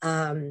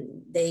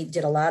 They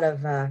did a lot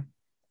of,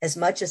 as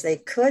much as they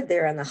could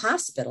there in the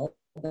hospital,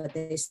 but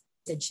they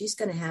said, she's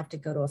going to have to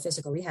go to a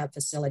physical rehab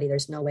facility.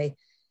 There's no way,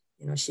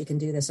 she can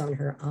do this on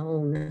her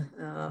own.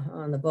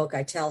 On the book,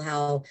 I tell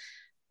how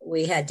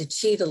we had to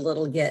cheat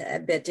a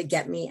bit to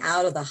get me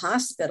out of the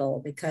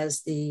hospital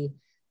because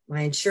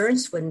my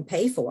insurance wouldn't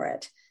pay for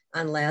it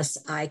unless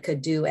I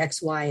could do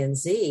X, Y, and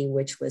Z,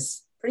 which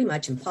was pretty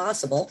much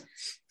impossible.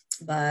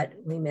 But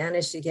we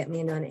managed to get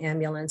me in an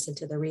ambulance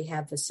into the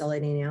rehab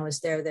facility. And I was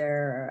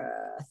there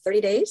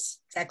 30 days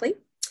exactly.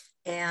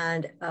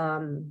 And I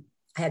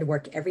had to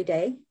work every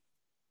day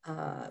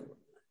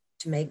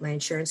to make my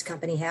insurance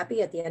company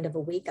happy. At the end of a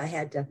week, I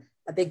had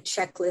a big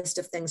checklist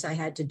of things I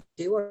had to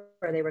do, or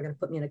they were going to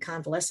put me in a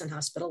convalescent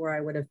hospital where I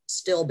would have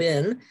still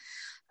been.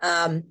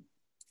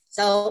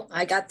 So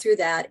I got through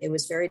that. It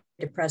was very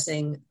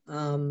depressing.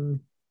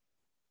 When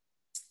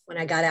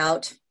I got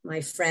out, my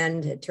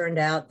friend, it turned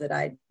out that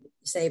I'd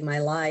saved my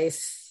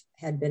life,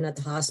 had been at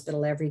the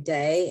hospital every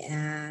day,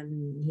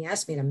 and he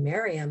asked me to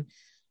marry him.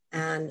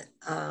 And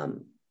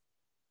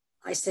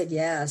I said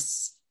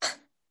yes.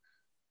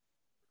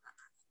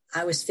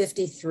 I was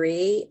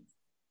 53.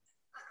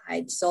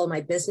 I'd sold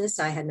my business.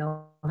 I had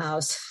no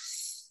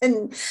house.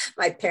 And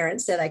my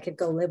parents said I could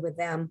go live with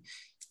them.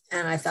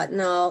 And I thought,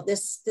 no,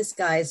 this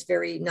guy is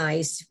very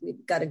nice.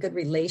 We've got a good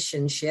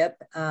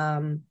relationship.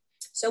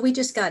 So we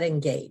just got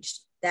engaged.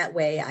 That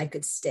way I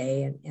could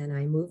stay. And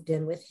I moved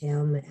in with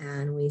him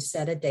and we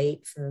set a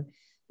date for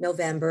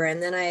November.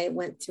 And then I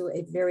went through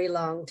a very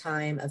long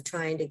time of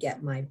trying to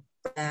get my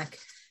back,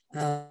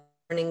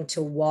 learning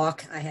to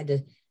walk.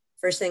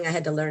 First thing I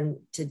had to learn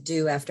to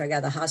do after I got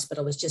out of the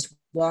hospital was just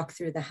walk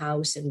through the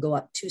house and go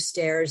up 2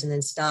 stairs and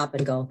then stop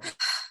and go,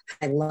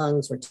 my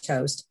lungs were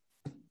toast.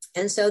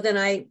 And so then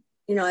I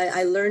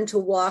learned to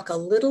walk a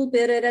little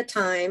bit at a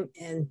time.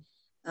 And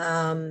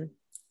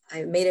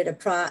I made it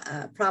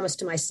a promise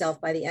to myself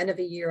by the end of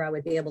a year, I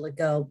would be able to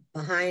go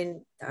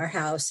behind our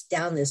house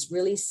down this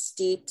really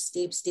steep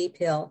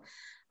hill,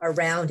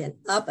 around and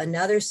up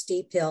another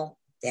steep hill,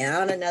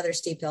 down another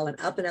steep hill and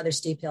up another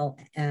steep hill,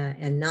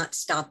 and not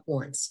stop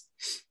once.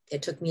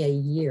 It took me a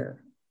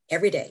year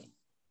every day,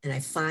 and I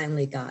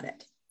finally got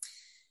it.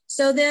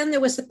 So then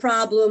there was the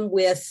problem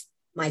with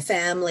my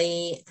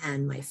family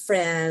and my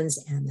friends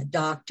and the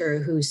doctor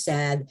who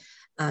said,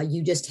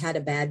 you just had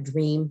a bad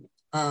dream.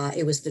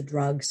 It was the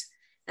drugs.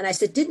 And I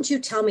said, didn't you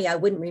tell me I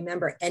wouldn't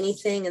remember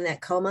anything in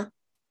that coma?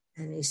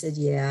 And he said,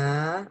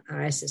 yeah.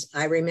 And I said,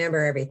 I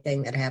remember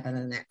everything that happened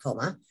in that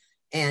coma,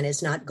 and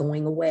it's not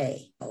going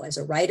away. So as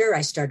a writer,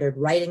 I started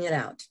writing it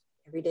out.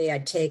 Every day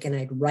I'd take and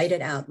I'd write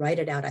it out. I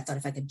thought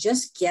if I could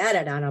just get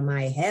it out of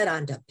my head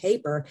onto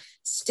paper,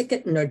 stick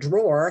it in a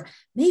drawer,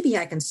 maybe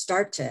I can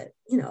start to,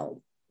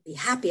 be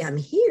happy I'm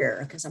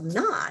here, because I'm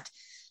not.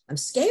 I'm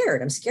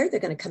scared. I'm scared they're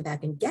going to come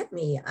back and get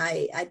me.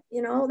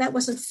 That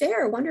wasn't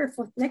fair. I wonder if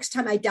next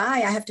time I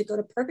die, I have to go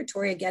to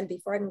purgatory again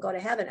before I can go to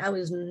heaven. I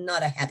was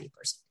not a happy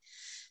person.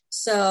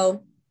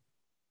 So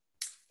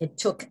it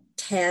took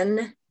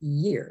 10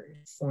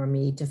 years for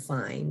me to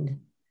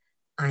find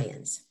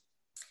IANDS.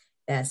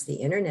 That's the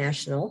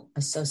International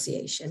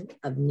Association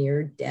of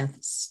Near-Death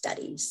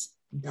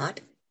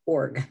Studies.org.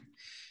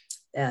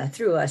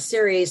 Through a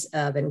series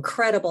of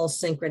incredible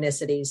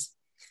synchronicities,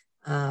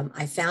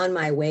 I found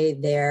my way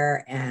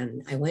there,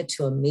 and I went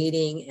to a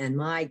meeting, and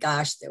my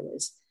gosh, there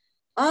was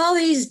all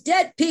these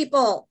dead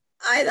people.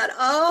 I thought,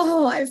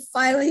 I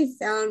finally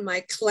found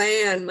my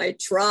clan, my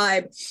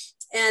tribe.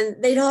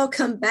 And they'd all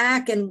come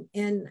back and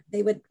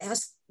they would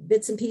ask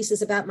bits and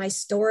pieces about my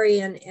story,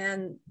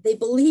 and they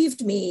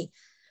believed me.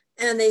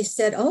 And they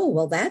said, oh,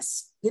 well,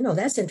 that's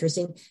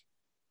interesting.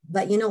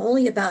 But,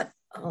 only about,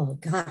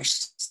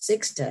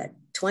 6 to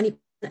 20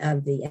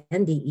 of the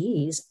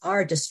NDEs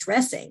are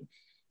distressing.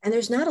 And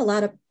there's not a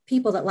lot of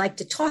people that like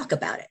to talk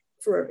about it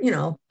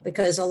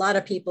because a lot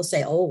of people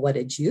say, oh, what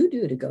did you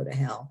do to go to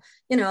hell?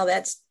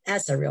 That's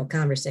a real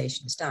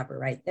conversation stopper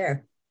right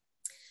there.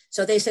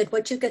 So they said,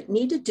 what you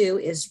need to do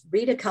is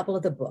read a couple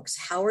of the books.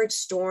 Howard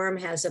Storm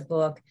has a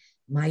book,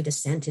 My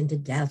Descent into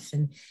Death.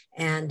 They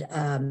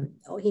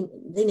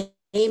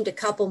named a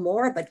couple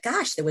more, but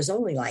gosh, there was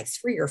only like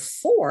 3 or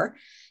 4.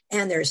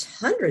 And there's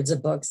hundreds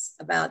of books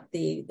about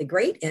the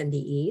great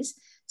NDEs.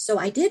 So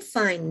I did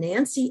find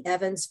Nancy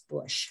Evans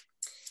Bush.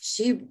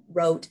 She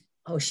wrote,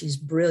 she's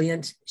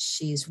brilliant.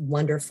 She's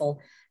wonderful.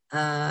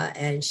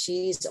 And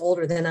she's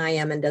older than I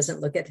am and doesn't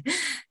look it.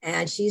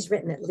 And she's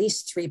written at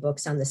least 3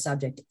 books on the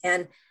subject.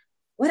 And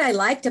what I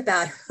liked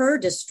about her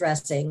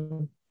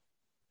distressing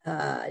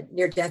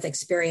near-death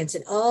experience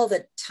and all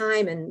the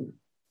time and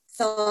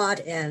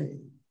thought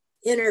and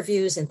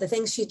interviews and the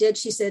things she did,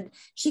 she said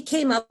she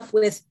came up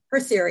with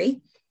her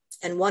theory,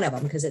 and one of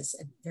them, because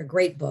they're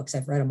great books,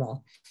 I've read them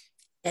all.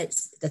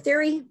 It's the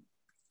theory,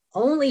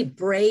 only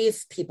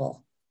brave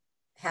people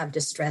have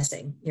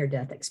distressing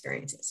near-death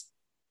experiences.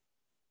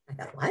 I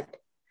thought, what?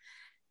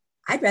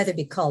 I'd rather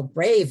be called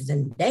brave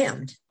than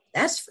damned.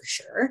 That's for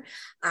sure.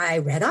 I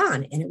read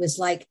on, and it was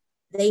like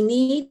they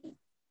need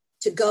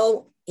to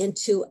go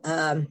into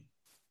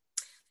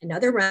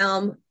another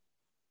realm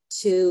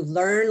to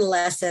learn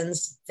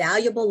lessons,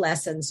 valuable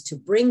lessons to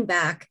bring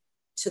back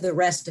to the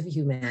rest of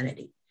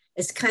humanity.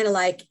 It's kind of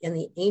like in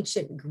the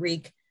ancient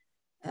Greek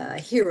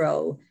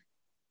hero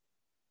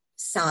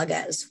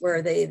sagas,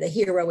 where the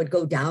hero would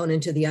go down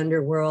into the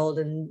underworld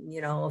and,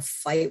 you know,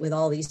 fight with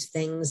all these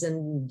things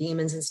and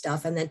demons and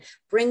stuff, and then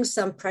bring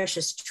some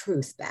precious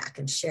truth back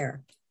and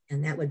share.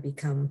 And that would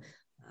become,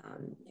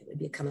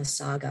 a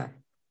saga.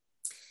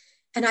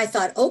 And I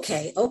thought,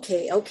 okay,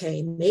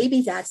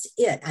 maybe that's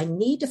it. I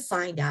need to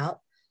find out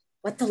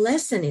what the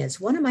lesson is.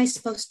 What am I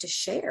supposed to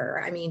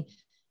share? I mean,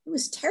 it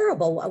was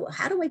terrible.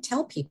 How do I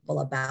tell people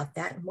about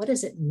that? And what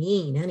does it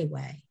mean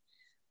anyway?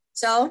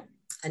 So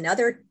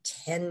another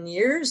 10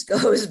 years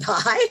goes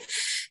by,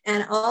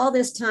 and all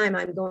this time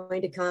I'm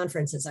going to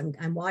conferences,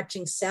 I'm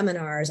watching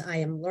seminars, I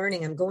am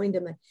learning, I'm going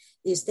to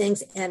these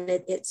things, and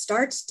it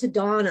starts to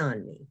dawn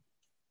on me.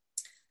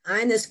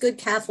 I'm this good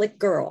Catholic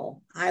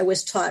girl. I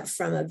was taught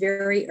from a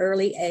very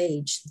early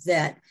age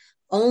that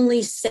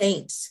only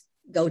saints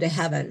go to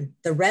heaven.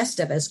 The rest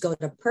of us go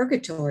to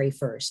purgatory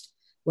first,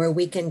 where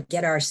we can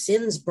get our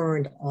sins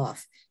burned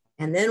off.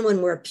 And then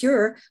when we're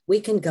pure,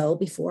 we can go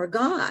before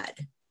God.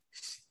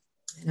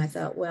 And I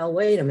thought, well,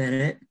 wait a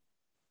minute.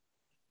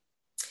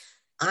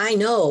 I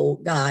know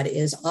God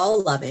is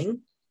all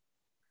loving,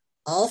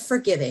 all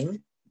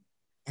forgiving,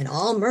 and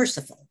all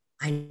merciful.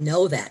 I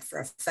know that for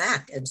a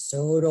fact. And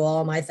so do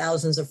all my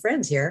thousands of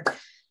friends here.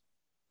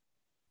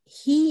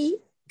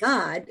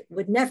 God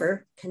would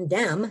never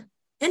condemn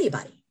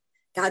anybody.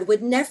 God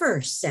would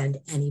never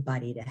send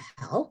anybody to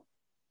hell.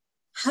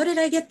 How did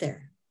I get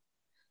there?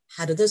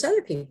 How did those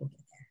other people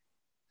get there?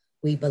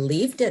 We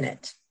believed in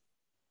it.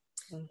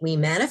 We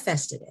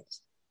manifested it.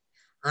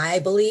 I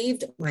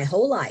believed my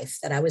whole life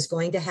that I was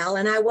going to hell,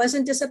 and I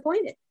wasn't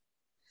disappointed.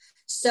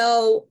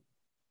 So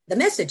the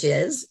message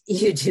is,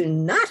 you do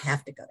not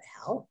have to go to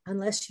hell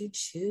unless you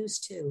choose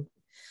to,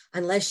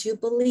 unless you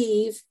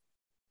believe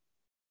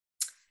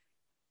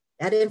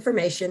that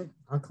information,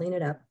 I'll clean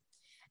it up,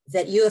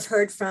 that you have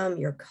heard from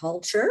your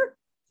culture,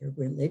 your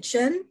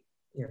religion,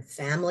 your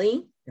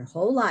family, your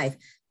whole life.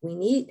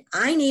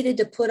 I needed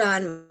to put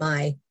on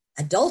my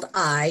adult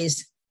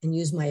eyes and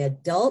use my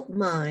adult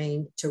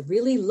mind to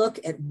really look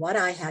at what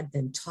I had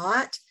been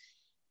taught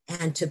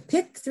and to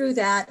pick through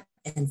that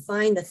and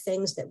find the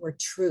things that were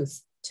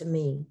truth to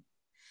me.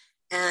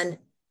 And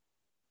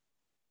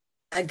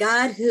a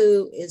God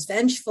who is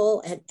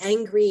vengeful and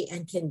angry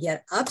and can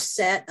get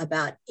upset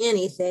about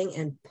anything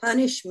and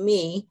punish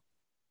me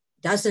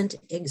doesn't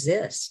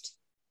exist.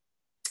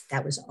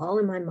 That was all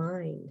in my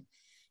mind.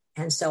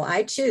 And so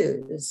I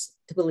choose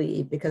to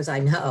believe, because I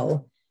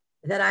know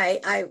that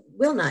I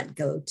will not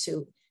go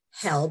to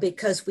hell,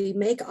 because we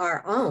make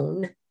our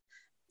own.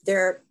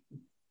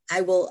 I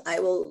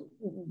will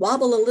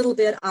wobble a little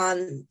bit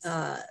on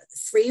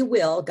free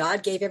will.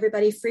 God gave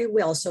everybody free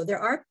will. So there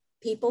are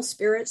people,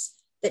 spirits,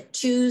 that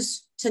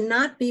choose to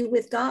not be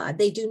with God.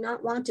 They do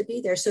not want to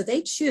be there. So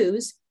they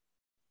choose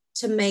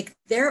to make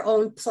their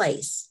own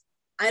place.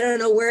 I don't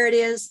know where it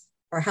is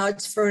or how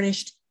it's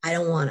furnished. I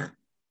don't want to.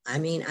 I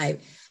mean,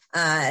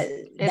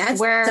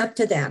 that's up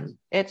to them.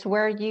 It's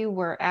where you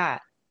were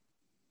at.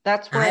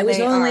 That's where I was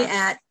only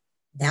at.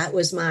 That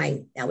was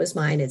mine.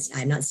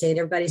 I'm not saying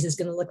everybody's is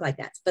going to look like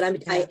that, but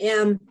I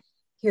am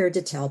here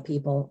to tell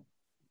people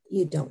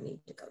you don't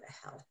need to go to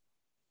hell.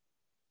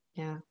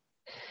 Yeah.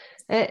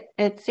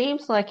 It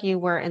seems like you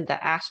were in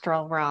the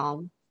astral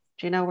realm.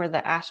 Do you know where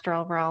the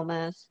astral realm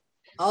is?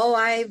 Oh,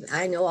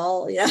 I know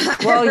all. Yeah.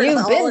 Well,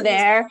 you've been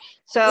there,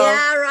 so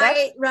yeah,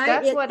 right.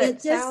 That's what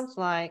it sounds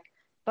like.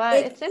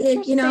 But it's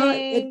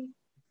interesting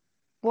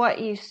what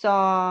you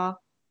saw.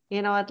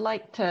 You know, I'd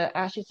like to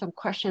ask you some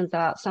questions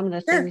about some of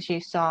the things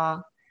you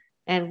saw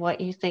and what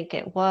you think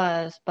it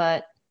was.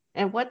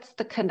 And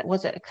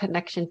was it a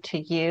connection to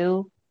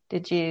you?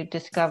 Did you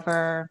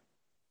discover,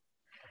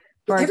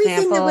 for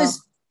example?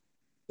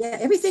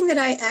 Everything that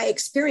I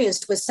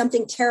experienced was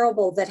something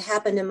terrible that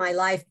happened in my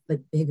life, but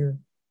bigger.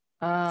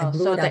 Oh,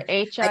 so the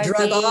HIV. I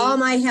drug all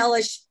my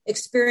hellish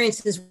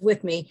experiences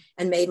with me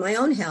and made my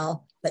own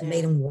hell, but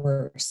made them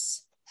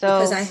worse.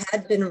 Because I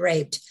had been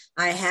raped.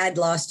 I had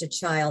lost a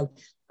child.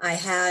 I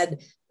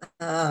had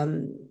a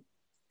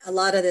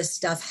lot of this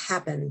stuff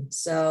happen.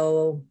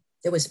 So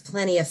there was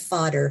plenty of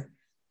fodder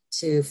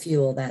to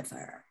fuel that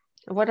fire.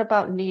 What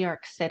about New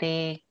York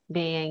City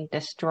being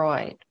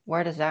destroyed?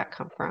 Where does that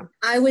come from?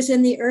 I was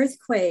in the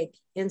earthquake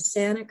in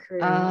Santa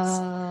Cruz.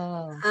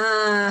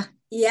 Oh.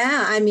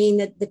 Yeah, I mean,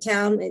 the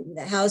town,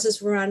 the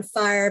houses were on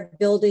fire,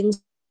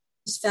 buildings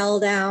fell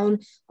down,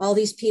 all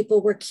these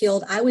people were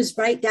killed. I was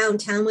right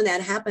downtown when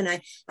that happened.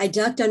 I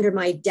ducked under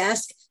my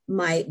desk.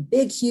 My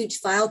big, huge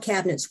file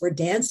cabinets were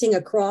dancing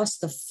across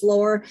the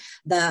floor.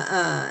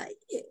 I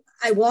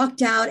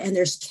walked out and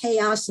there's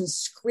chaos and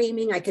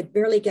screaming. I could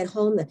barely get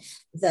home.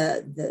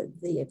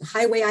 The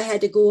highway I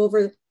had to go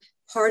over,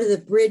 part of the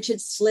bridge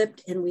had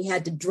slipped and we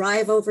had to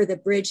drive over the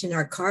bridge and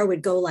our car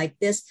would go like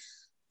this.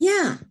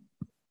 Yeah,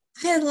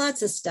 I had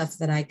lots of stuff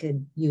that I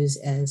could use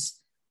as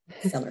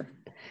filler.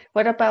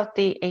 What about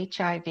the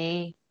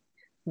HIV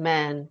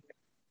men?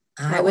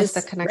 What was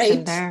the connection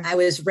raped there? I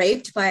was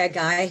raped by a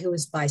guy who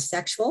was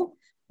bisexual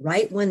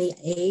right when the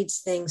AIDS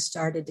thing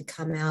started to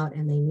come out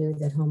and they knew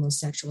that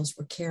homosexuals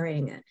were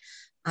carrying it.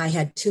 I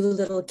had 2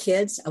 little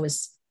kids. I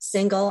was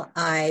single.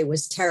 I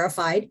was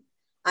terrified.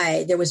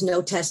 There was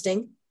no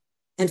testing.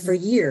 And for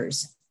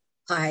years,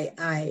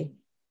 I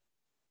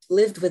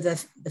lived with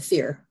the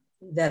fear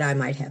that I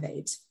might have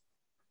AIDS.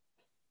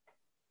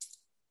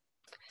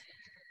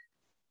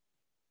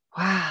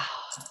 Wow.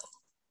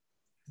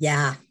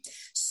 Yeah.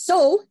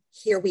 So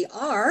here we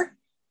are.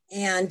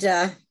 And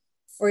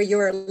for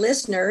your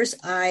listeners,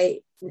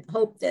 I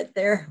hope that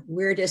their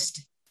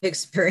weirdest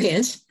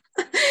experience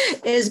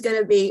is going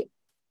to be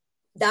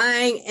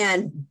dying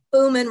and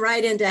booming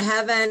right into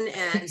heaven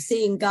and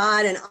seeing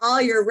God and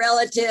all your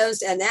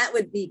relatives. And that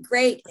would be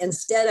great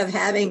instead of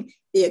having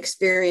the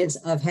experience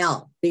of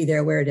hell be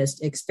their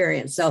weirdest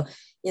experience. So,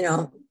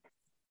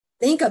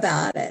 think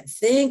about it.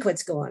 Think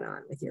what's going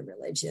on with your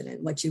religion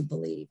and what you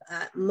believe.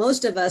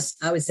 Most of us,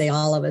 I would say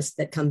all of us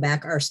that come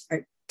back are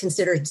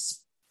considered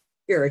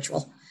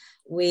spiritual.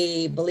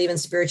 We believe in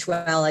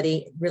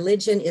spirituality.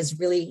 Religion is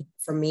really,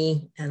 for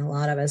me and a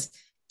lot of us,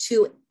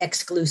 too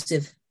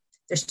exclusive.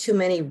 There's too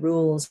many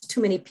rules.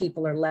 Too many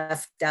people are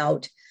left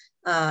out.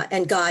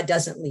 And God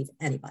doesn't leave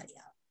anybody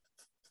out.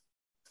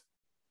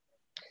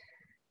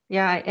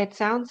 Yeah, it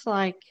sounds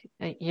like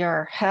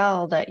your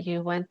hell that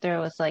you went through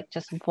was like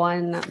just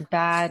one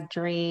bad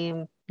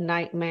dream,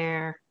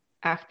 nightmare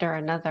after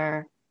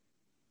another.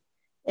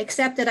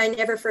 Except that I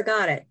never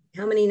forgot it.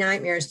 How many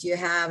nightmares do you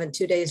have? And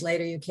 2 days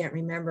later, you can't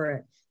remember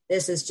it.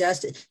 This is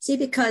just, see,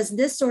 because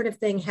this sort of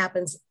thing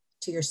happens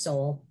to your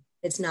soul.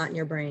 It's not in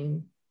your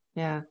brain.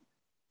 Yeah.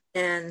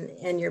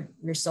 And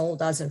your soul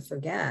doesn't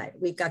forget.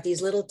 We've got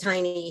these little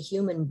tiny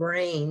human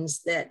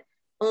brains that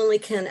only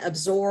can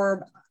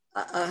absorb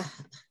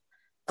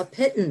a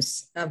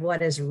pittance of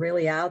what is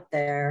really out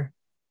there.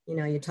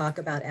 You talk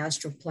about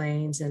astral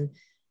planes and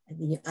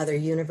the other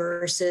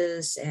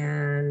universes,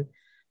 and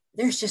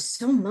there's just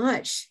so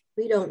much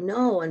we don't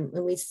know. And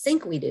we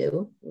think we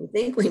do. We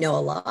think we know a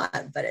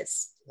lot, but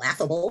it's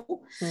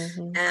laughable.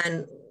 Mm-hmm.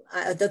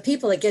 And the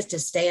people that get to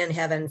stay in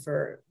heaven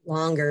for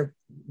longer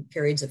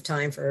periods of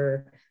time,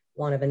 for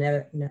want of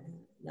another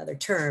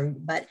term,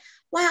 but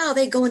wow,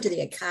 they go into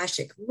the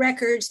Akashic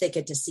records. They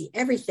get to see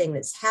everything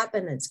that's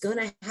happened, that's going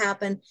to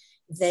happen.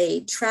 They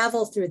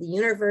travel through the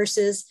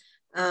universes.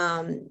 They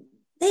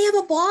have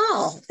a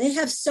ball. They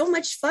have so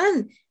much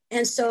fun.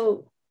 And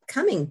so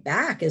coming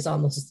back is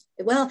almost,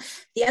 well,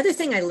 the other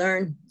thing I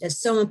learned is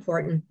so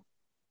important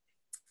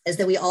is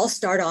that we all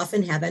start off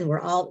in heaven.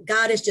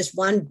 God is just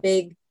one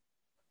big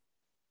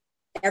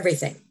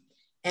everything.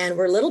 And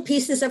we're little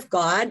pieces of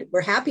God.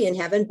 We're happy in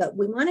heaven, but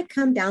we want to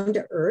come down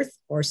to earth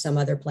or some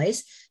other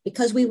place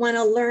because we want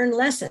to learn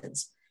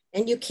lessons.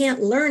 And you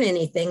can't learn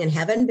anything in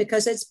heaven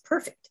because it's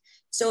perfect.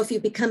 So if you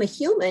become a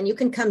human, you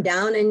can come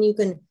down and you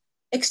can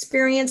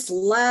experience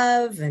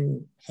love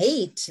and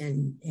hate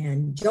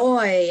and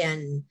joy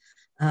and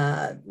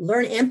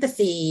learn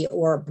empathy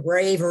or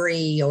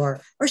bravery or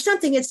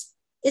something.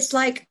 It's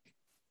like,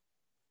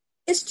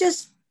 it's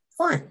just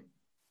fun.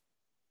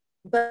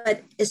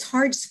 But it's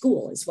hard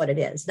school is what it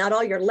is. Not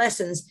all your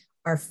lessons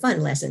are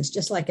fun lessons,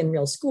 just like in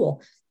real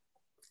school.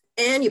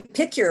 And you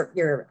pick you've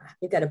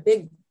got a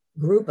big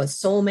group of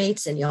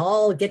soulmates and you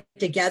all get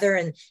together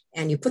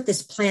and you put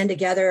this plan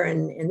together.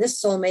 And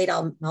this soulmate,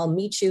 I'll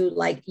meet you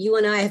like you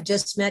and I have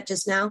just met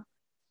just now.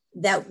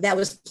 That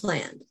was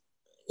planned.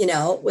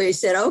 We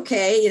said,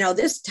 okay,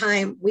 this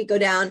time we go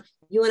down,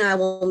 you and I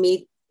will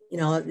meet,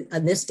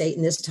 on this date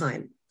and this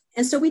time.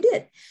 And so we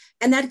did.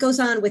 And that goes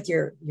on with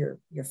your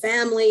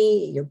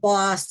family, your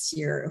boss,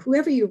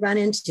 whoever you run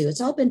into. It's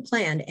all been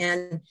planned,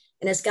 and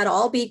it's got to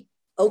all be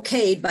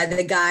okayed by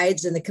the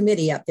guides and the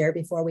committee up there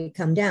before we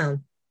come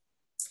down.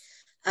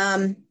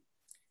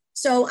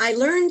 So I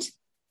learned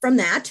from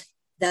that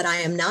I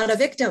am not a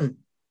victim.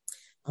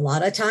 A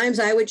lot of times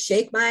I would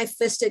shake my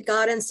fist at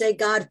God and say,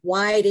 God,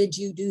 why did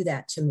you do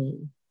that to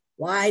me?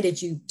 Why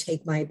did you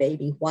take my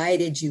baby? Why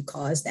did you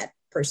cause that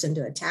person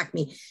to attack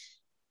me?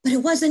 But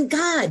it wasn't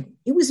God.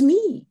 It was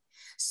me.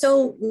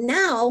 So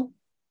now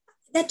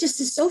that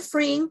just is so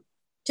freeing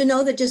to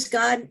know that just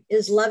God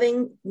is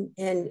loving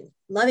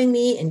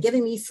me and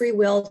giving me free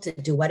will to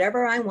do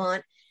whatever I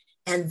want.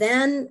 And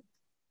then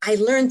I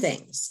learn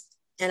things,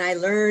 and I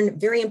learn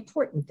very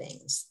important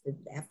things.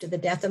 After the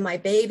death of my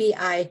baby,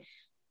 I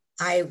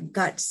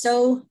got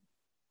so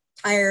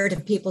tired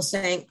of people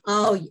saying,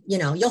 oh,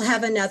 you'll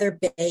have another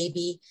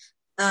baby.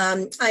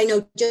 I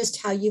know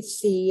just how you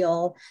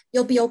feel.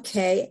 You'll be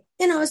okay.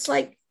 It's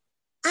like,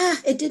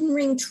 it didn't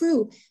ring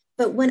true.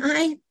 But when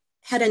I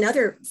had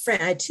another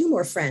friend, I had 2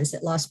 more friends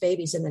that lost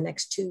babies in the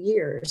next 2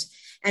 years.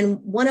 And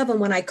one of them,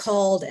 when I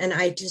called and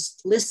I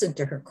just listened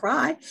to her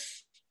cry,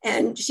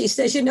 and she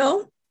says,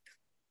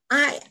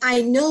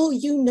 I know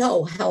you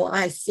know how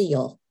I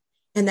feel,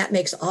 and that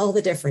makes all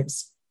the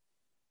difference.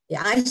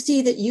 Yeah, I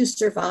see that you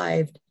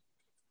survived,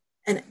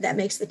 and that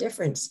makes the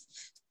difference.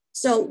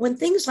 So when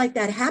things like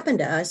that happen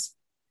to us,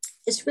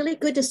 it's really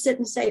good to sit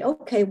and say,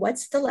 okay,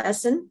 what's the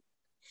lesson?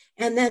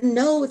 And then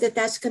know that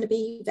that's going to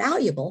be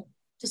valuable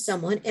to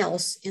someone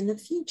else in the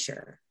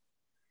future.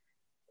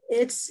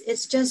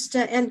 It's just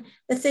and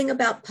the thing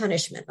about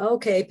punishment,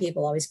 okay,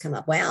 people always come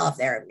up, well, if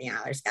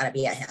there's got to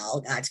be a hell,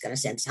 God's going to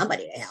send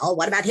somebody to hell.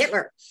 What about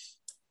Hitler?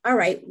 All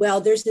right,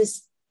 well,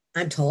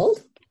 I'm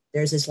told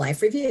there's this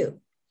life review,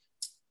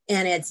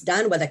 and it's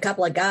done with a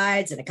couple of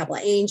guides and a couple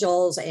of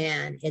angels,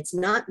 and it's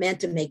not meant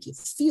to make you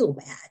feel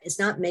bad. It's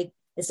not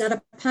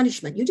a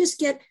punishment. You just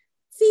get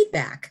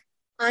feedback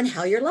on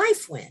how your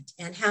life went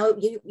and how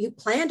you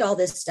planned all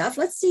this stuff.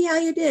 Let's see how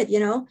you did,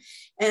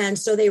 And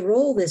so they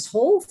roll this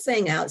whole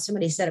thing out.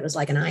 Somebody said it was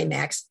like an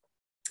IMAX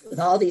with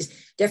all these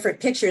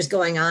different pictures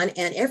going on.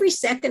 And every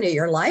second of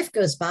your life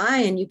goes by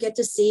and you get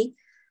to see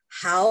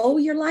how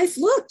your life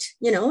looked,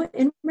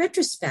 in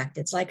retrospect.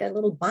 It's like a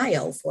little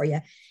bio for you.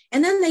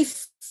 And then they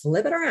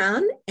flip it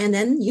around, and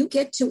then you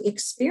get to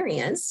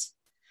experience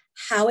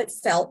how it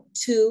felt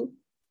to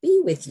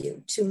be with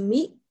you, to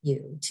meet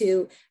you,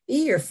 to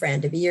be your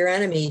friend, to be your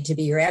enemy, to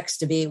be your ex,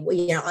 to be,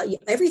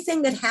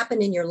 everything that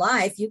happened in your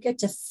life. You get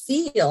to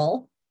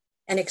feel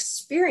and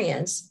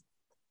experience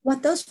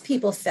what those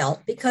people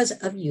felt because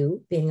of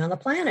you being on the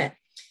planet.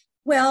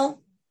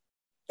 Well,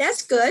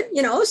 that's good.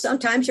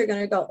 Sometimes you're going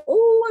to go,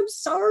 oh, I'm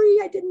sorry,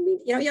 I didn't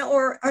mean,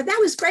 or that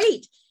was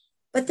great.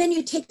 But then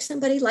you take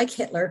somebody like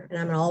Hitler, and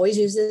I'm going to always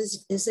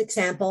use this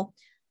example.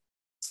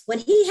 When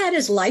he had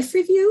his life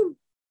review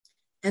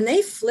and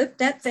they flipped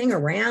that thing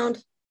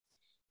around,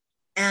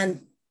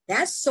 and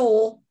that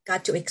soul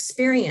got to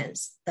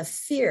experience the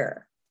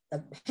fear,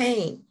 the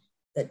pain,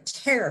 the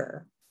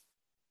terror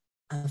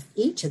of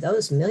each of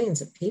those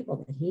millions of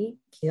people that he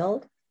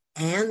killed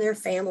and their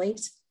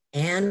families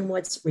and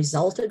what's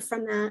resulted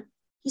from that.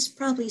 He's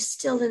probably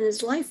still in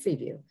his life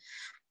review.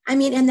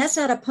 And that's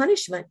not a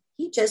punishment.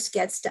 He just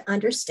gets to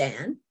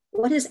understand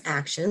what his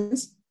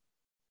actions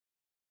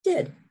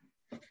did.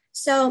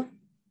 So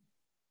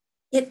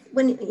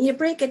when you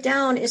break it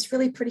down, it's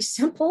really pretty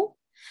simple.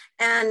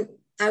 And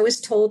I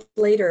was told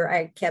later,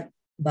 I kept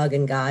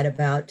bugging God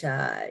about,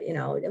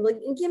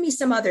 give me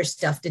some other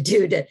stuff to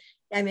do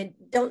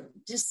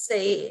don't just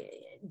say,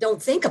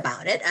 don't think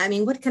about it.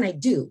 What can I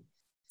do?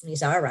 And he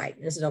said, all right,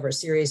 this is over a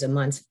series of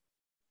months.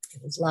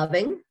 It was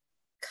loving,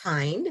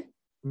 kind,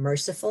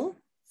 merciful,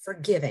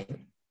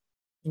 forgiving,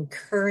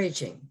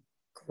 encouraging,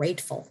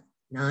 grateful,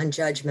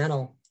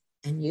 non-judgmental,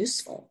 and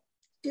useful.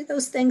 Do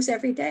those things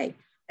every day.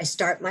 I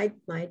start my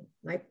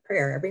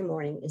prayer every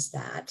morning is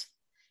that.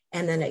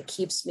 And then it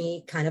keeps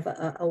me kind of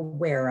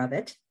aware of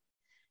it.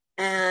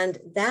 And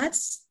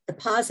that's the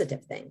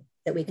positive thing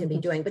that we can be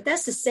doing. But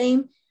that's the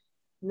same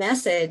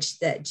message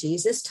that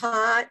Jesus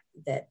taught,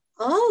 that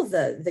all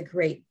the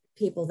great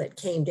people that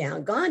came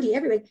down, Gandhi,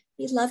 everybody,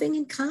 be loving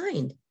and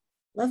kind.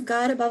 Love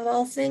God above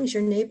all things,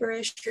 your neighbor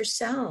as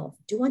yourself.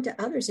 Do unto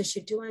others as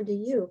you do unto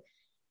you.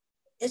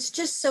 It's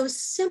just so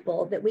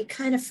simple that we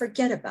kind of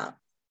forget about.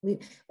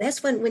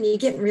 That's when you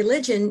get in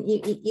religion,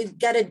 you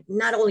got to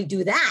not only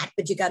do that,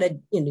 but you got to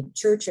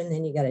church, and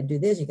then you got to do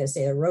this. You got to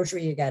say a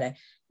rosary. You got to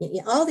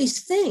all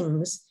these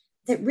things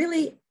that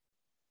really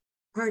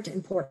aren't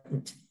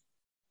important.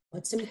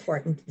 What's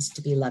important is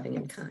to be loving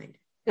and kind.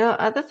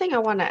 Other thing I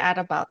want to add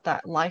about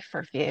that life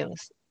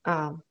reviews,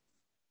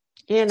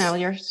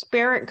 your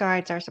spirit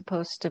guides are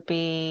supposed to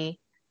be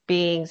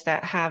beings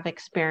that have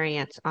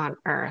experience on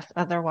earth.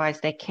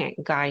 Otherwise, they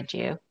can't guide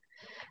you.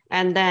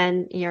 And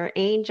then your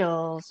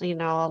angels, a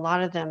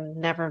lot of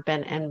them never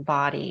been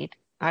embodied.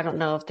 I don't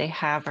know if they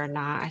have or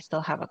not. I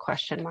still have a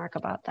question mark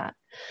about that.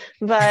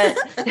 But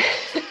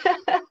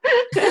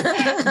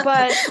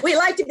but we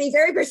like to be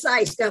very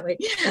precise, don't we?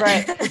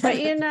 Right. But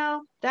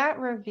that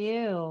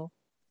review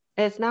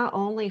is not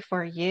only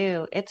for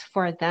you, it's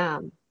for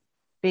them,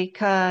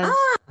 because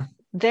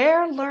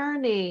they're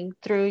learning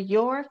through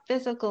your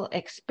physical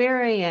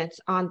experience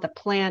on the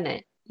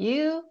planet.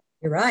 You're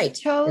right.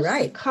 Chose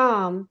to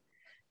come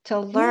to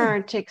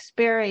learn, to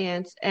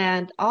experience,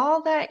 and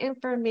all that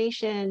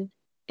information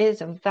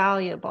is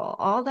valuable.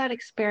 All that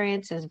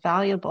experience is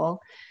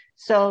valuable.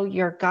 So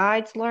your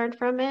guides learn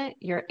from it,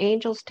 your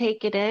angels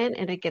take it in,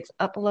 and it gets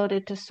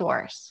uploaded to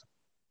source.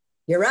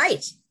 You're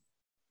right.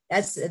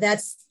 That's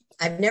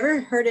I've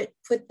never heard it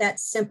put that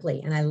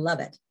simply, and I love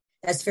it.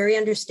 That's very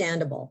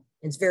understandable.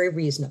 It's very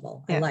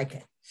reasonable. Yeah. I like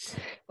it.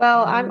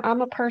 Well,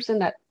 I'm a person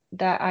that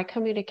I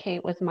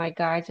communicate with my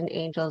guides and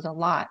angels a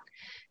lot.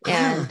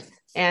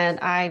 And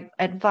I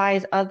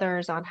advise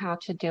others on how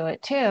to do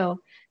it too.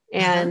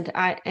 And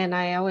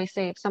I always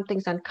say, if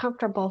something's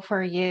uncomfortable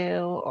for you,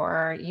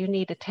 or you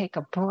need to take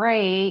a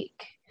break,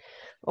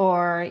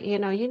 or,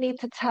 you need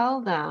to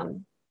tell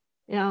them,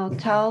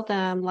 tell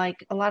them,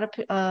 like a lot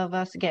of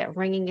us get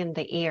ringing in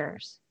the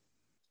ears.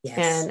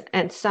 Yes.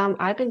 And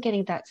I've been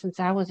getting that since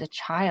I was a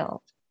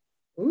child.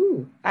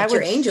 Ooh, that's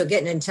your angel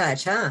getting in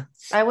touch, huh?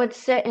 I would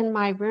sit in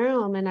my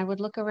room and I would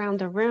look around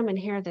the room and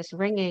hear this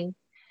ringing.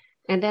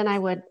 And then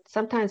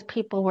sometimes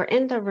people were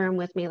in the room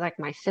with me, like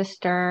my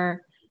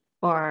sister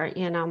or,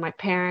 my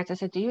parents. I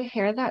said, do you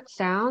hear that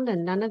sound?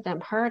 And none of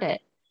them heard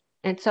it.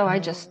 And so I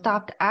just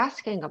stopped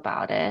asking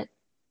about it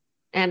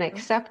and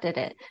accepted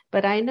it.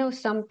 But I know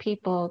some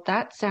people,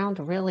 that sound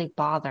really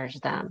bothers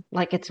them.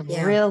 Like it's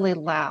really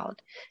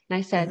loud. And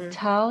I said,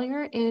 tell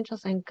your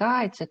angels and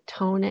guides to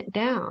tone it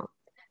down,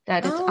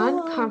 that it's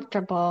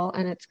uncomfortable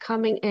and it's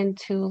coming in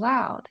too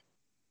loud.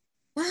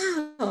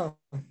 Wow.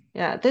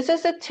 Yeah, this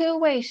is a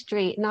two-way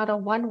street, not a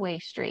one-way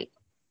street.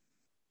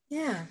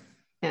 Yeah.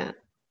 Yeah.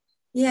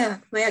 Yeah.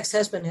 My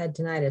ex-husband had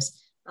tinnitus.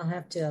 I'll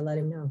have to let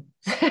him know.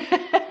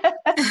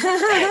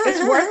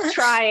 It's worth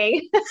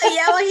trying.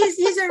 Yeah, well,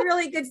 he's a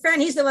really good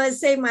friend. He's the one that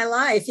saved my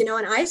life,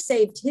 and I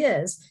saved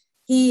his.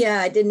 He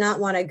did not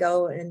want to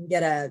go and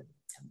get a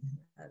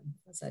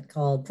what's that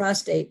called,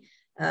 prostate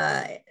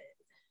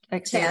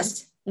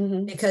test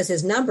because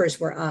his numbers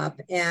were up,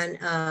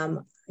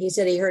 and he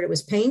said he heard it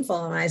was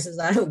painful, and I said,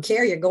 I don't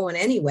care, you're going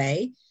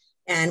anyway.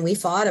 And we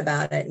fought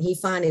about it, and he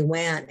finally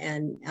went,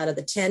 and out of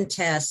the 10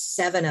 tests,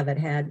 7 of it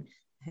had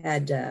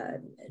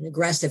an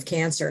aggressive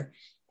cancer,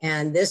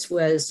 and this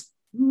was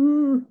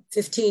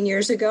 15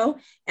 years ago.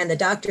 And the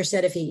doctor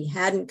said if he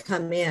hadn't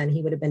come in,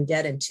 he would have been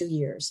dead in 2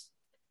 years.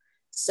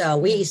 So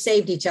we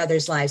saved each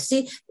other's lives.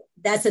 See,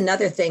 that's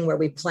another thing where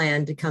we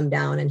plan to come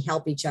down and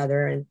help each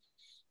other.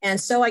 And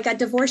so I got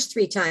divorced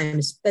 3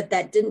 times, but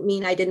that didn't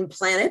mean I didn't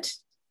plan it.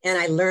 And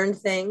I learned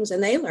things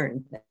and they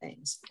learned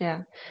things.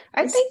 Yeah.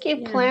 I think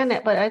you plan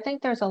it, but I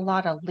think there's a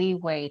lot of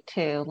leeway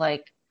too.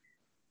 Like,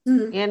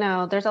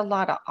 there's a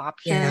lot of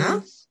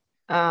options.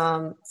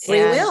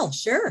 Free will,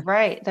 sure.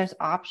 Right. There's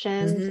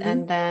options.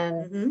 And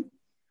then,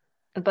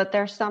 but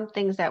there's some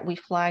things that we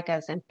flag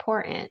as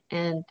important.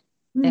 And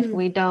if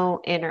we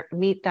don't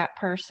meet that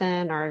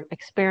person or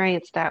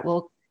experience that,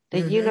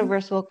 the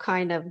universe will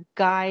kind of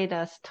guide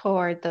us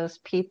toward those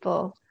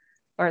people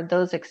or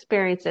those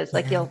experiences.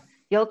 Like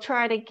you'll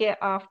try to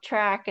get off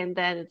track and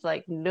then it's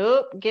like,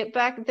 nope, get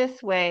back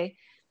this way.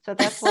 So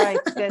that's why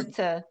it's good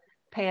to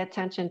pay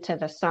attention to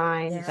the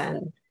signs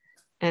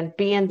and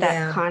be in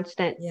that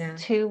constant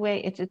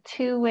two-way. It's a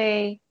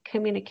two-way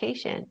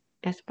communication.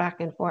 It's back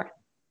and forth.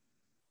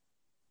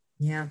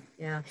 Yeah.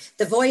 Yeah.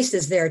 The voice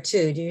is there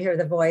too. Do you hear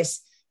the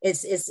voice? It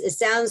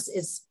sounds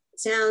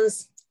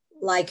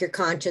like your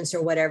conscience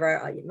or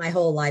whatever. My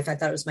whole life, I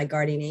thought it was my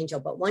guardian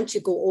angel, but once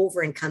you go over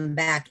and come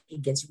back,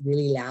 it gets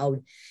really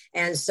loud.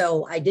 And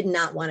so I did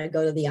not want to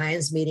go to the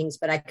IONS meetings,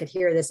 but I could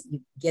hear this. You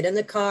get in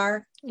the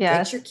car,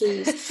 get your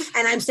keys.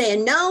 And I'm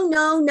saying, no,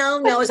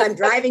 as I'm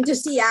driving to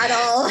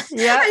Seattle.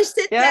 I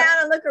sit down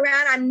and look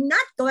around. I'm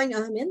not going,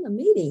 I'm in the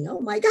meeting. Oh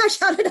my gosh,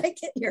 how did I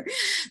get here?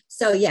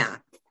 So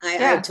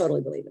I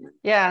totally believe in it.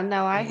 Yeah,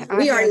 no,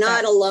 we are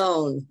not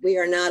alone. We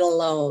are not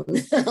alone.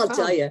 I'll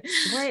tell you.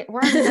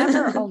 We're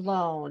never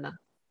alone.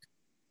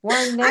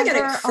 We're never I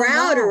got a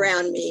crowd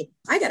around me.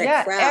 I got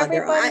a crowd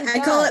there. I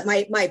call it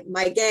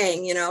my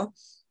gang,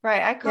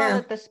 Right. I call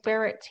it the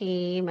spirit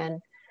team.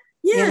 And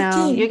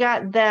you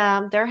got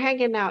them. They're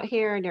hanging out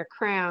here in your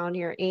crown,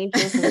 your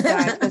angels and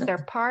guides, because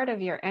they're part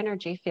of your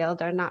energy field.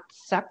 They're not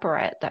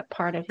separate, that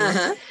part of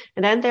you.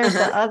 And then there's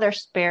the other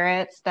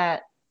spirits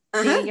that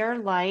see your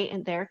light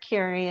and they're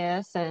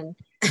curious and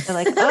they're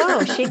like,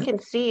 oh, she can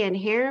see and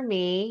hear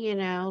me,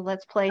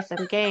 let's play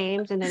some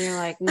games. And then you're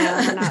like, no,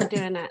 we're not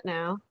doing that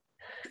now.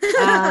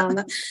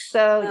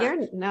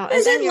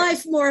 Isn't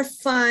life more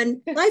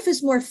fun? Life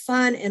is more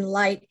fun and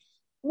light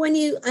when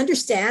you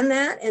understand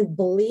that and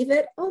believe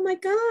it. Oh my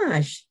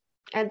gosh.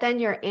 And then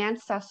your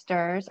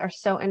ancestors are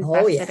so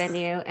invested in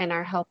you and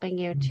are helping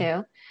you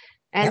too.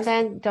 And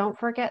then don't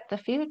forget the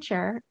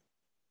future.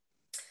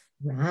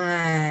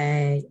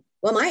 Right.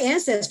 Well, my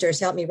ancestors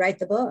helped me write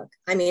the book.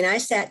 I mean, I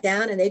sat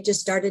down and they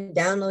just started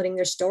downloading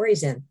their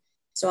stories in.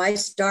 So I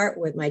start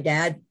with my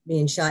dad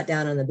being shot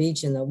down on the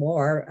beach in the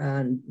war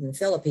in the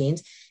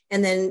Philippines,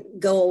 and then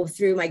go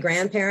through my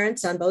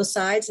grandparents on both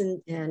sides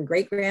and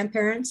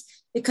great-grandparents,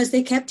 because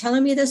they kept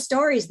telling me the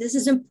stories. This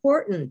is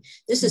important.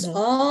 This is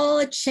all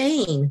a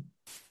chain.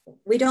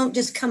 We don't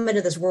just come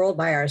into this world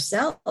by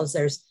ourselves.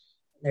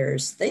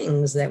 There's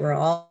things that we're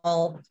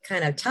all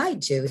kind of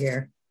tied to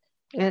here.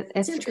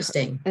 It's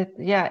interesting.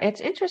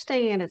 It's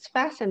interesting and it's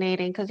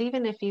fascinating, because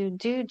even if you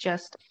do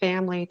just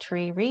family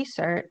tree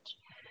research,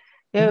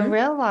 you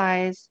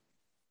realize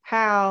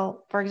how,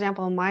 for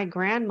example, my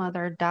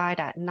grandmother died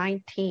at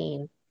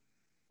 19.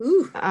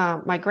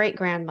 My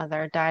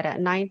great-grandmother died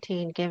at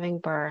 19 giving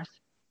birth.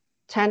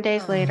 10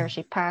 days later,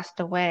 she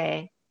passed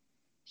away.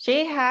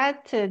 She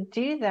had to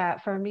do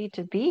that for me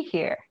to be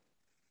here,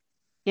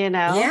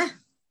 Yeah.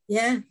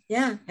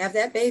 Have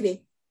that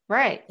baby.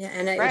 Right. Yeah,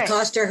 and it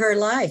cost her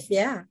life.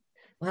 Yeah.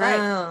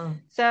 Wow. Right.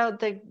 So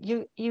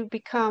you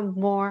become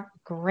more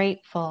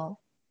grateful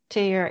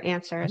to your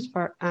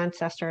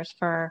ancestors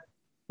for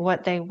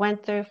what they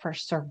went through, for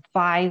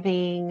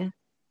surviving,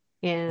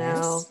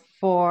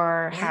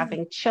 for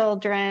having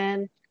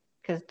children.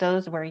 because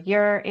those were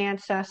your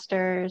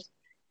ancestors,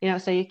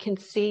 so you can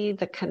see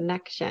the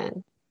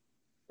connection.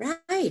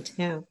 Right.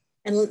 Yeah.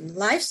 And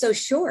life's so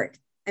short.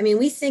 I mean,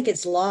 we think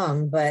it's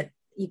long, but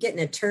you get an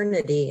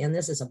eternity, and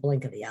this is a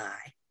blink of the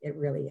eye. It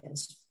really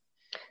is.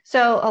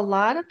 So a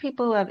lot of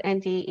people who have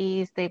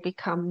NDEs, they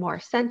become more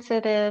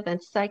sensitive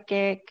and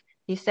psychic.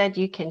 You said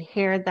you can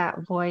hear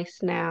that voice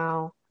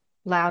now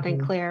loud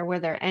and clear. Were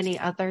there any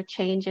other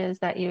changes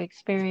that you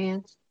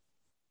experienced?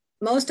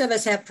 Most of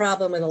us have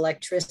problem with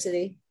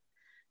electricity.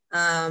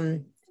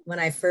 When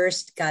I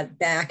first got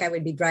back, I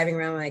would be driving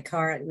around my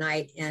car at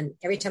night, and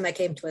every time I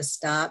came to a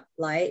stop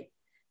light,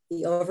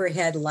 the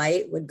overhead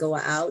light would go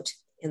out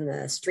in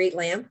the street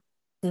lamp.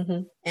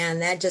 And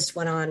that just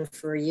went on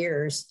for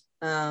years.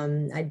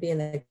 I'd be in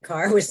the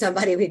car with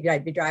somebody,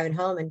 I'd be driving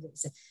home, and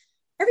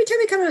every time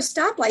we come to a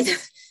stoplight,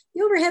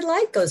 the overhead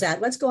light goes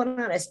out. What's going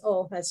on? I said,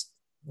 oh, that's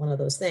one of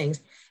those things.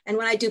 And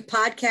when I do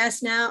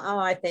podcasts now,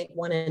 I think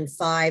 1 in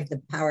 5,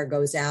 the power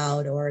goes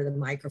out or the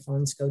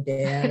microphones go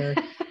dead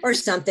or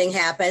something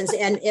happens.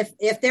 And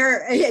if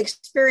they're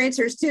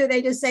experiencers too,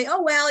 they just say,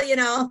 oh,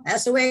 well,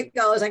 that's the way it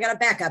goes. I got a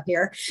backup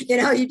here.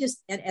 You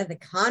just, and at the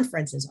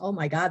conferences, oh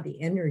my God, the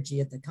energy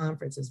at the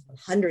conferences,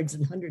 hundreds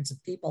and hundreds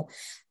of people,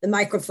 the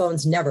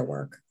microphones never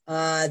work.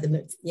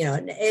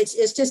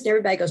 It's just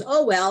everybody goes,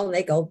 oh, well, and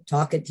they go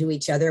talking to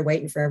each other,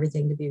 waiting for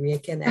everything to be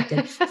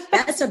reconnected.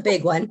 That's a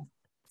big one.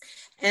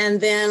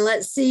 And then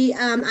let's see,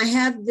 I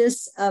have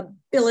this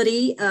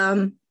ability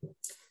to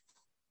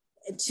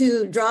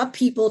draw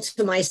people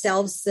to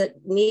myself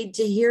that need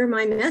to hear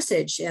my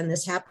message. And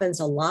this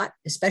happens a lot,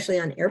 especially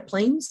on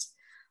airplanes.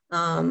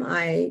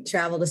 I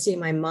travel to see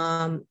my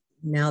mom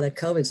now that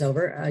COVID's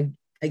over.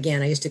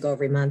 Again, I used to go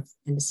every month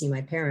and to see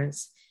my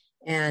parents.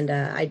 And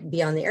I'd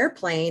be on the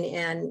airplane,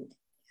 and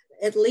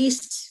at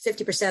least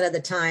 50% of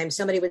the time,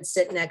 somebody would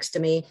sit next to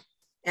me,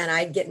 and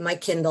I'd get my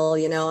Kindle,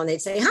 and they'd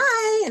say,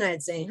 hi. And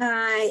I'd say,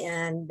 hi.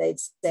 And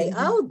they'd say,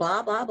 oh,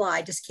 blah, blah, blah.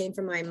 I just came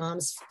from my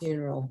mom's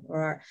funeral,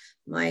 or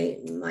my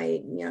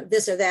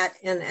this or that.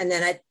 And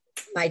then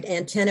my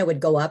antenna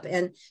would go up.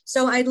 And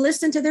so I'd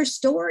listen to their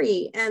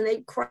story, and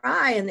they'd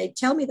cry, and they'd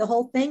tell me the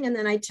whole thing. And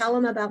then I'd tell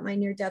them about my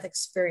near-death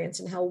experience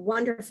and how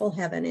wonderful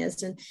heaven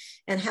is,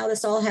 and how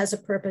this all has a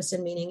purpose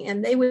and meaning.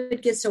 And they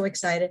would get so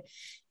excited.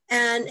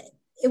 And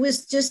it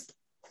was just,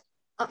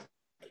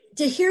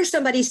 to hear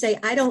somebody say,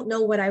 I don't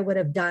know what I would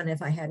have done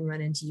if I hadn't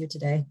run into you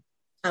today.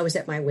 I was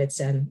at my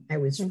wit's end. I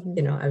was,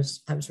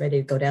 I was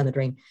ready to go down the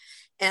drain.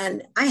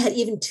 And I had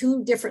even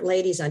 2 different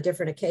ladies on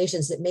different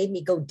occasions that made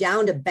me go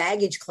down to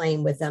baggage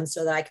claim with them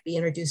so that I could be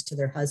introduced to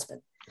their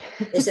husband.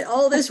 They said,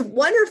 oh, this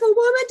wonderful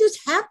woman just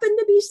happened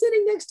to be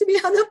sitting next to me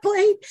on the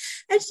plane.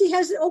 And she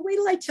has, oh, wait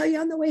till I tell you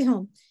on the way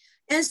home.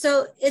 And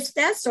so it's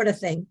that sort of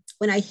thing.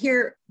 When I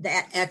hear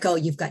that echo,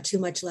 you've got too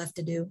much left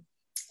to do.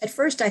 At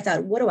first I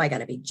thought, what do I got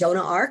to be, Joan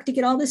of Arc to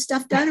get all this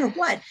stuff done, or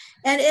what?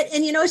 And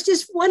it's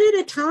just one at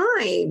a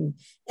time.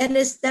 And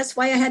that's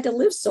why I had to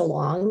live so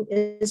long,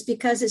 is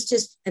because it's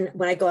just, and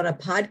when I go on a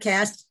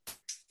podcast,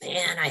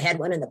 man, I had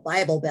one in the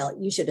Bible Belt.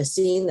 You should have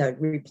seen the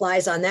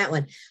replies on that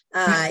one.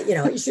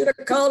 You should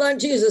have called on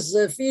Jesus,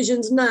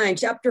 Ephesians 9,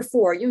 chapter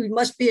 4. You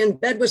must be in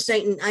bed with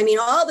Satan. I mean,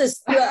 all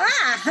this,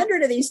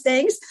 100 of these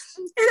things.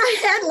 And I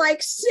had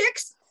like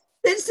 6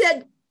 that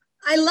said,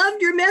 I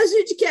loved your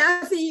message,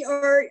 Kathy,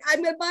 or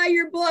I'm going to buy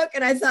your book.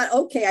 And I thought,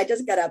 okay, I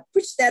just got to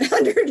push that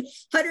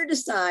 100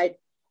 aside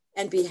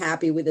and be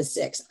happy with a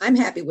 6. I'm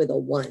happy with a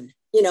 1,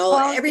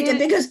 every day,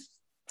 because,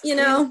 You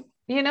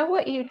know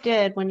what you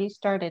did when you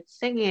started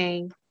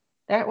singing?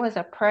 That was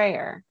a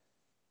prayer.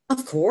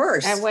 Of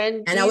course.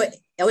 And I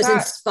was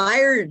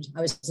inspired.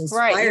 I was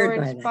inspired. Right, you were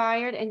by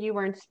inspired, that. and you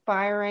were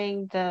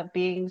inspiring the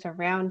beings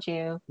around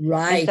you.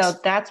 Right. And so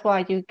that's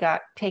why you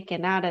got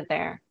taken out of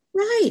there.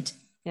 Right.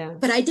 Yeah.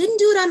 But I didn't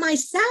do it on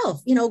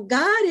myself.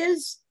 God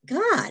is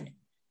God.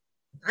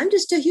 I'm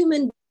just a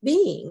human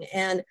being.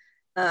 And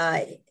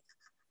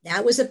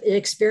that was an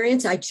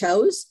experience I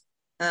chose.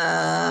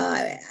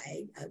 I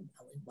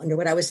wonder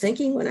what I was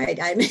thinking when I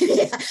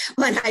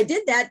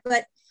did that.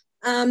 But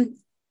I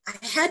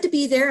had to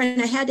be there,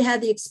 and I had to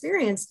have the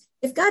experience.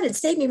 If God had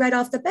saved me right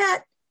off the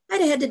bat,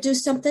 I'd have had to do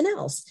something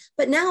else.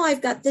 But now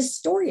I've got this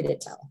story to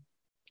tell.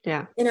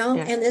 Yeah.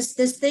 And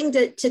this thing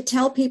to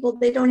tell people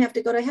they don't have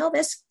to go to hell.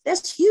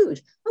 That's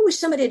huge. I wish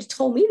somebody had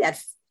told me that,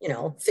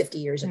 50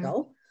 years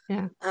ago.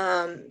 Yeah.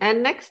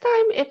 And next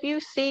time, if you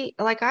see,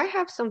 like, I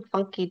have some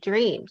funky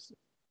dreams,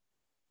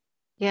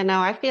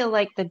 I feel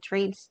like the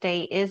dream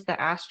state is the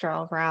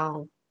astral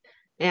realm.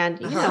 And,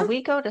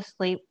 we go to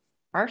sleep.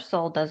 Our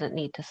soul doesn't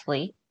need to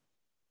sleep.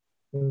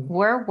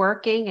 We're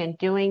working and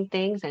doing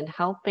things and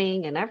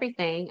helping and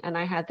everything. And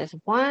I had this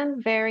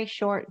one very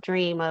short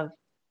dream of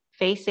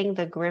facing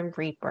the Grim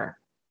Reaper.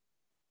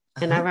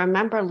 And I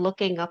remember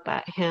looking up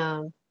at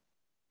him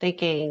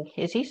thinking,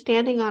 is he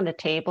standing on a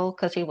table?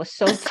 Because he was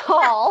so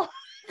tall.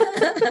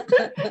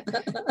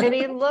 And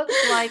he looked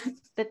like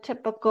the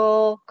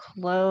typical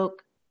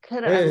cloak.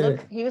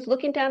 He was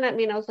looking down at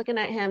me, and I was looking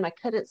at him. I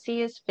couldn't see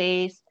his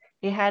face.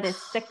 He had his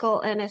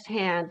sickle in his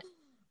hand.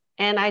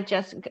 And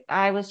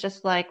I was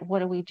just like,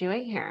 what are we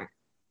doing here?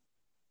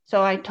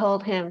 So I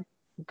told him,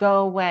 go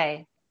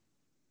away.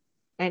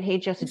 And he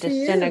just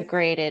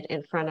disintegrated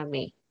in front of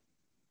me.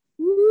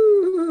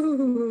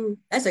 Ooh,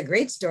 that's a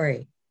great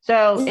story.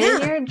 So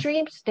in your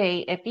dream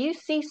state, if you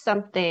see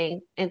something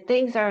and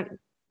things are,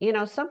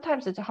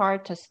 sometimes it's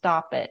hard to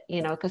stop it,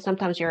 because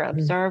sometimes you're an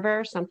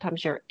observer,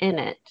 sometimes you're in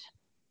it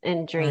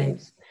in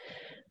dreams. Right.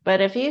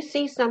 But if you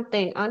see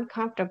something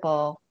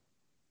uncomfortable,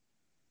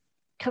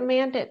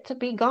 command it to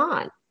be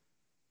gone.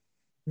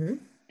 Mm-hmm.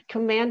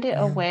 Command it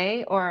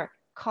away or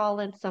call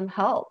in some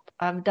help.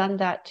 I've done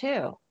that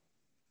too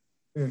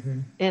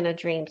in a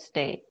dream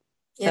state.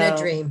 In a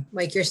dream,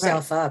 wake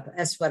yourself up.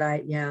 That's what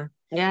Yeah.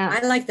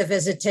 I like the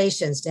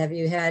visitations. Have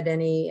you had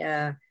any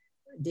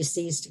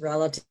deceased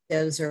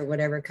relatives or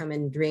whatever come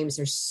in dreams?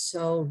 They're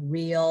so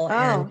real.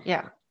 Oh,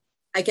 yeah.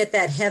 I get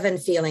that heaven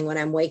feeling when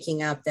I'm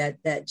waking up,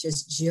 that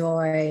just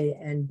joy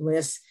and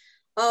bliss.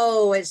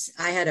 Oh,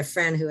 I had a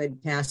friend who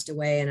had passed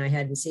away and I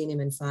hadn't seen him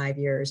in 5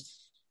 years.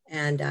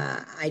 And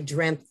I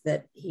dreamt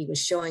that he was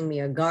showing me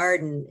a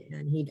garden,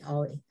 and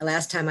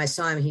last time I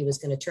saw him, he was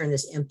going to turn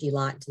this empty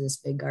lot into this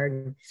big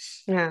garden.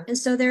 Yeah. And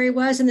so there he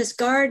was in this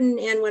garden.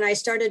 And when I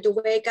started to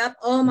wake up,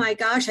 oh my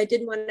gosh, I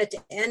didn't want it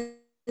to end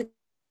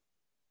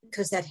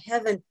because that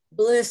heaven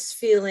bliss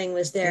feeling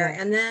was there.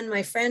 Yeah. And then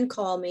my friend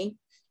called me,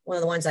 one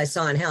of the ones I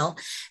saw in hell,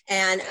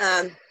 and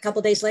a couple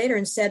of days later,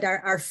 and said,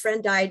 our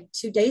friend died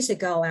 2 days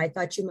ago. And I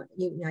thought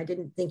I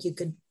didn't think you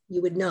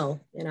would know.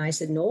 And I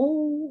said,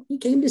 no, he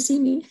came to see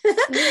me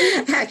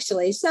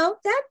actually. So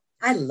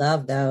I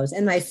love those.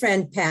 And my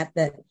friend Pat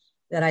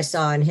that I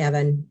saw in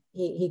heaven,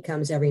 he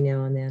comes every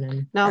now and then.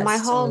 And no, my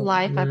whole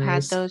life I've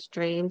had those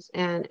dreams,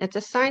 and it's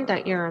a sign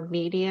that you're a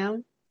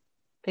medium,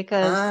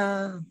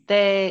 because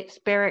the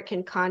spirit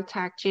can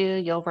contact you.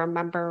 You'll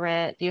remember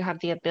it. You have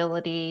the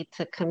ability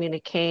to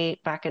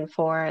communicate back and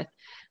forth.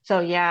 So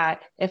yeah,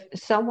 if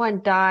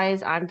someone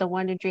dies, I'm the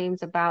one who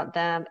dreams about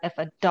them. If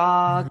a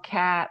dog,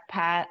 cat,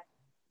 pet,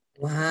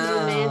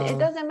 human, it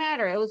doesn't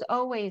matter. It was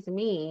always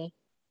me.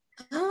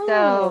 Oh.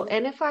 So,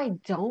 and if I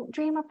don't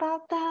dream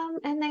about them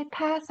and they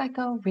pass, I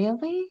go,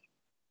 really?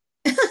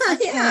 Okay.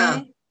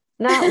 Yeah.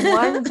 Not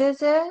one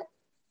visit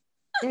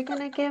you're going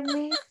to give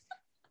me?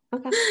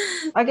 Okay.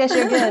 I guess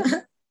you're good.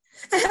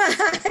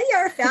 You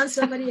ever found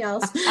somebody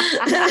else?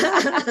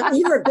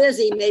 You were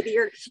busy. Maybe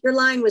your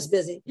line was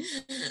busy.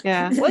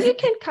 Yeah. Well, you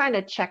can kind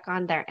of check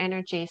on their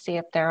energy, see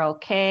if they're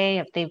okay,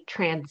 if they've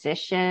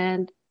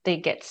transitioned, they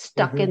get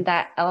stuck in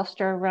that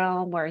Elster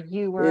realm where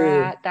you were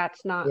at.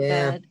 That's not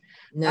good.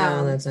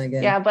 No, that's not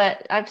good. Yeah,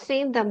 but I've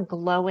seen them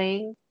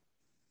glowing.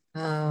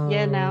 Oh.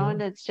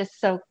 And it's just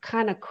so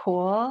kind of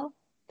cool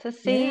to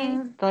see.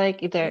 Yeah.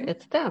 Like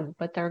it's them,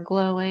 but they're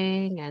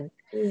glowing and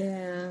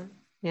yeah.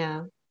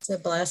 It's a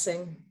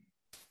blessing.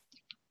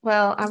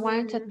 Well, I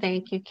wanted to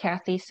thank you,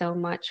 Kathy, so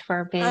much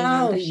for being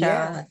on the show.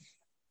 Yeah.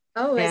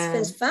 Oh, it's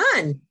been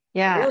fun.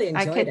 Yeah, I really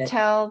enjoyed it. I could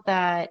tell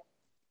that,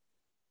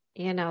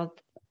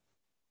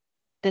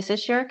 this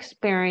is your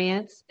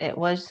experience.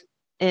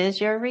 Is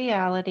your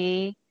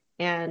reality.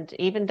 And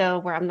even though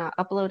where I'm not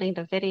uploading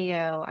the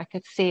video, I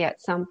could see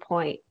at some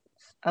point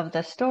of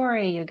the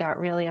story, you got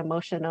really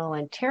emotional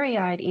and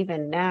teary-eyed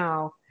even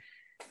now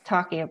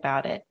talking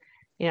about it,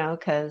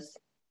 because,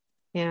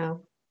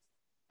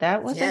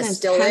 that was an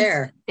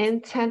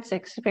intense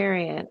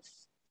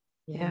experience.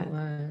 Yeah, it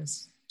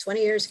was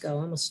 20 years ago,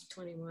 almost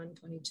 21,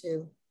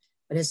 22,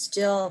 but it's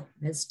still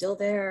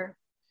there.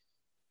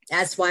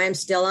 That's why I'm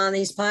still on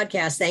these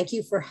podcasts. Thank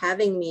you for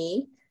having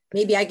me.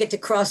 Maybe I get to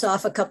cross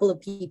off a couple of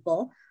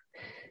people.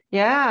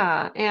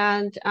 Yeah.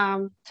 And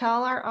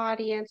tell our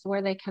audience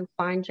where they can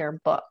find your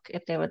book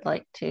if they would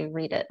like to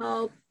read it.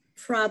 Oh,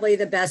 probably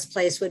the best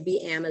place would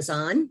be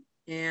Amazon.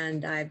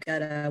 And I've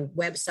got a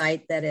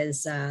website that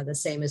is the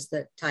same as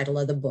the title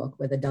of the book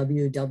with a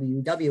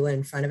www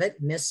in front of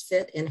it,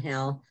 Misfit in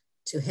Hell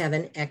to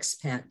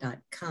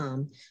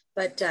heavenexpat.com.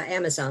 But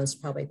Amazon's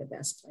probably the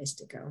best place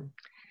to go.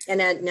 And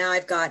then now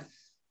I've got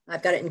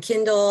it in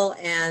Kindle,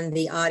 and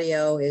the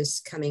audio is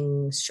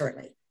coming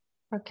shortly.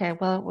 Okay.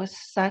 Well, it was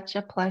such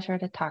a pleasure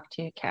to talk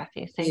to you,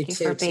 Kathy. Thank you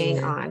for being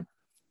Tina. On.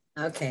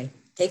 Okay.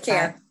 Take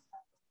care.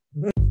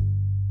 Bye.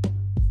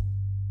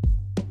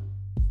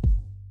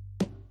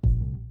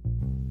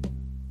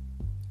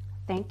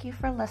 Thank you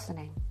for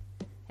listening.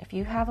 If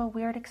you have a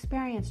weird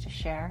experience to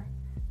share,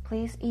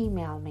 please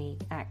email me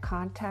at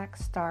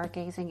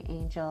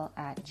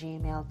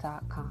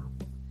contactstargazingangel@gmail.com.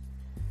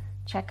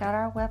 Check out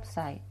our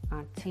website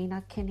on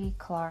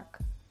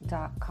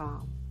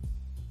tinakinneyclark.com.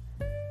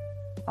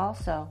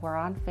 Also, we're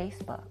on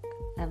Facebook,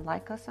 and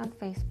like us on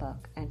Facebook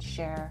and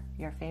share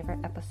your favorite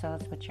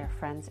episodes with your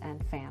friends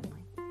and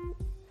family.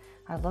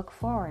 I look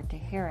forward to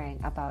hearing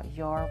about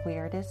your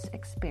weirdest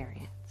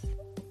experience.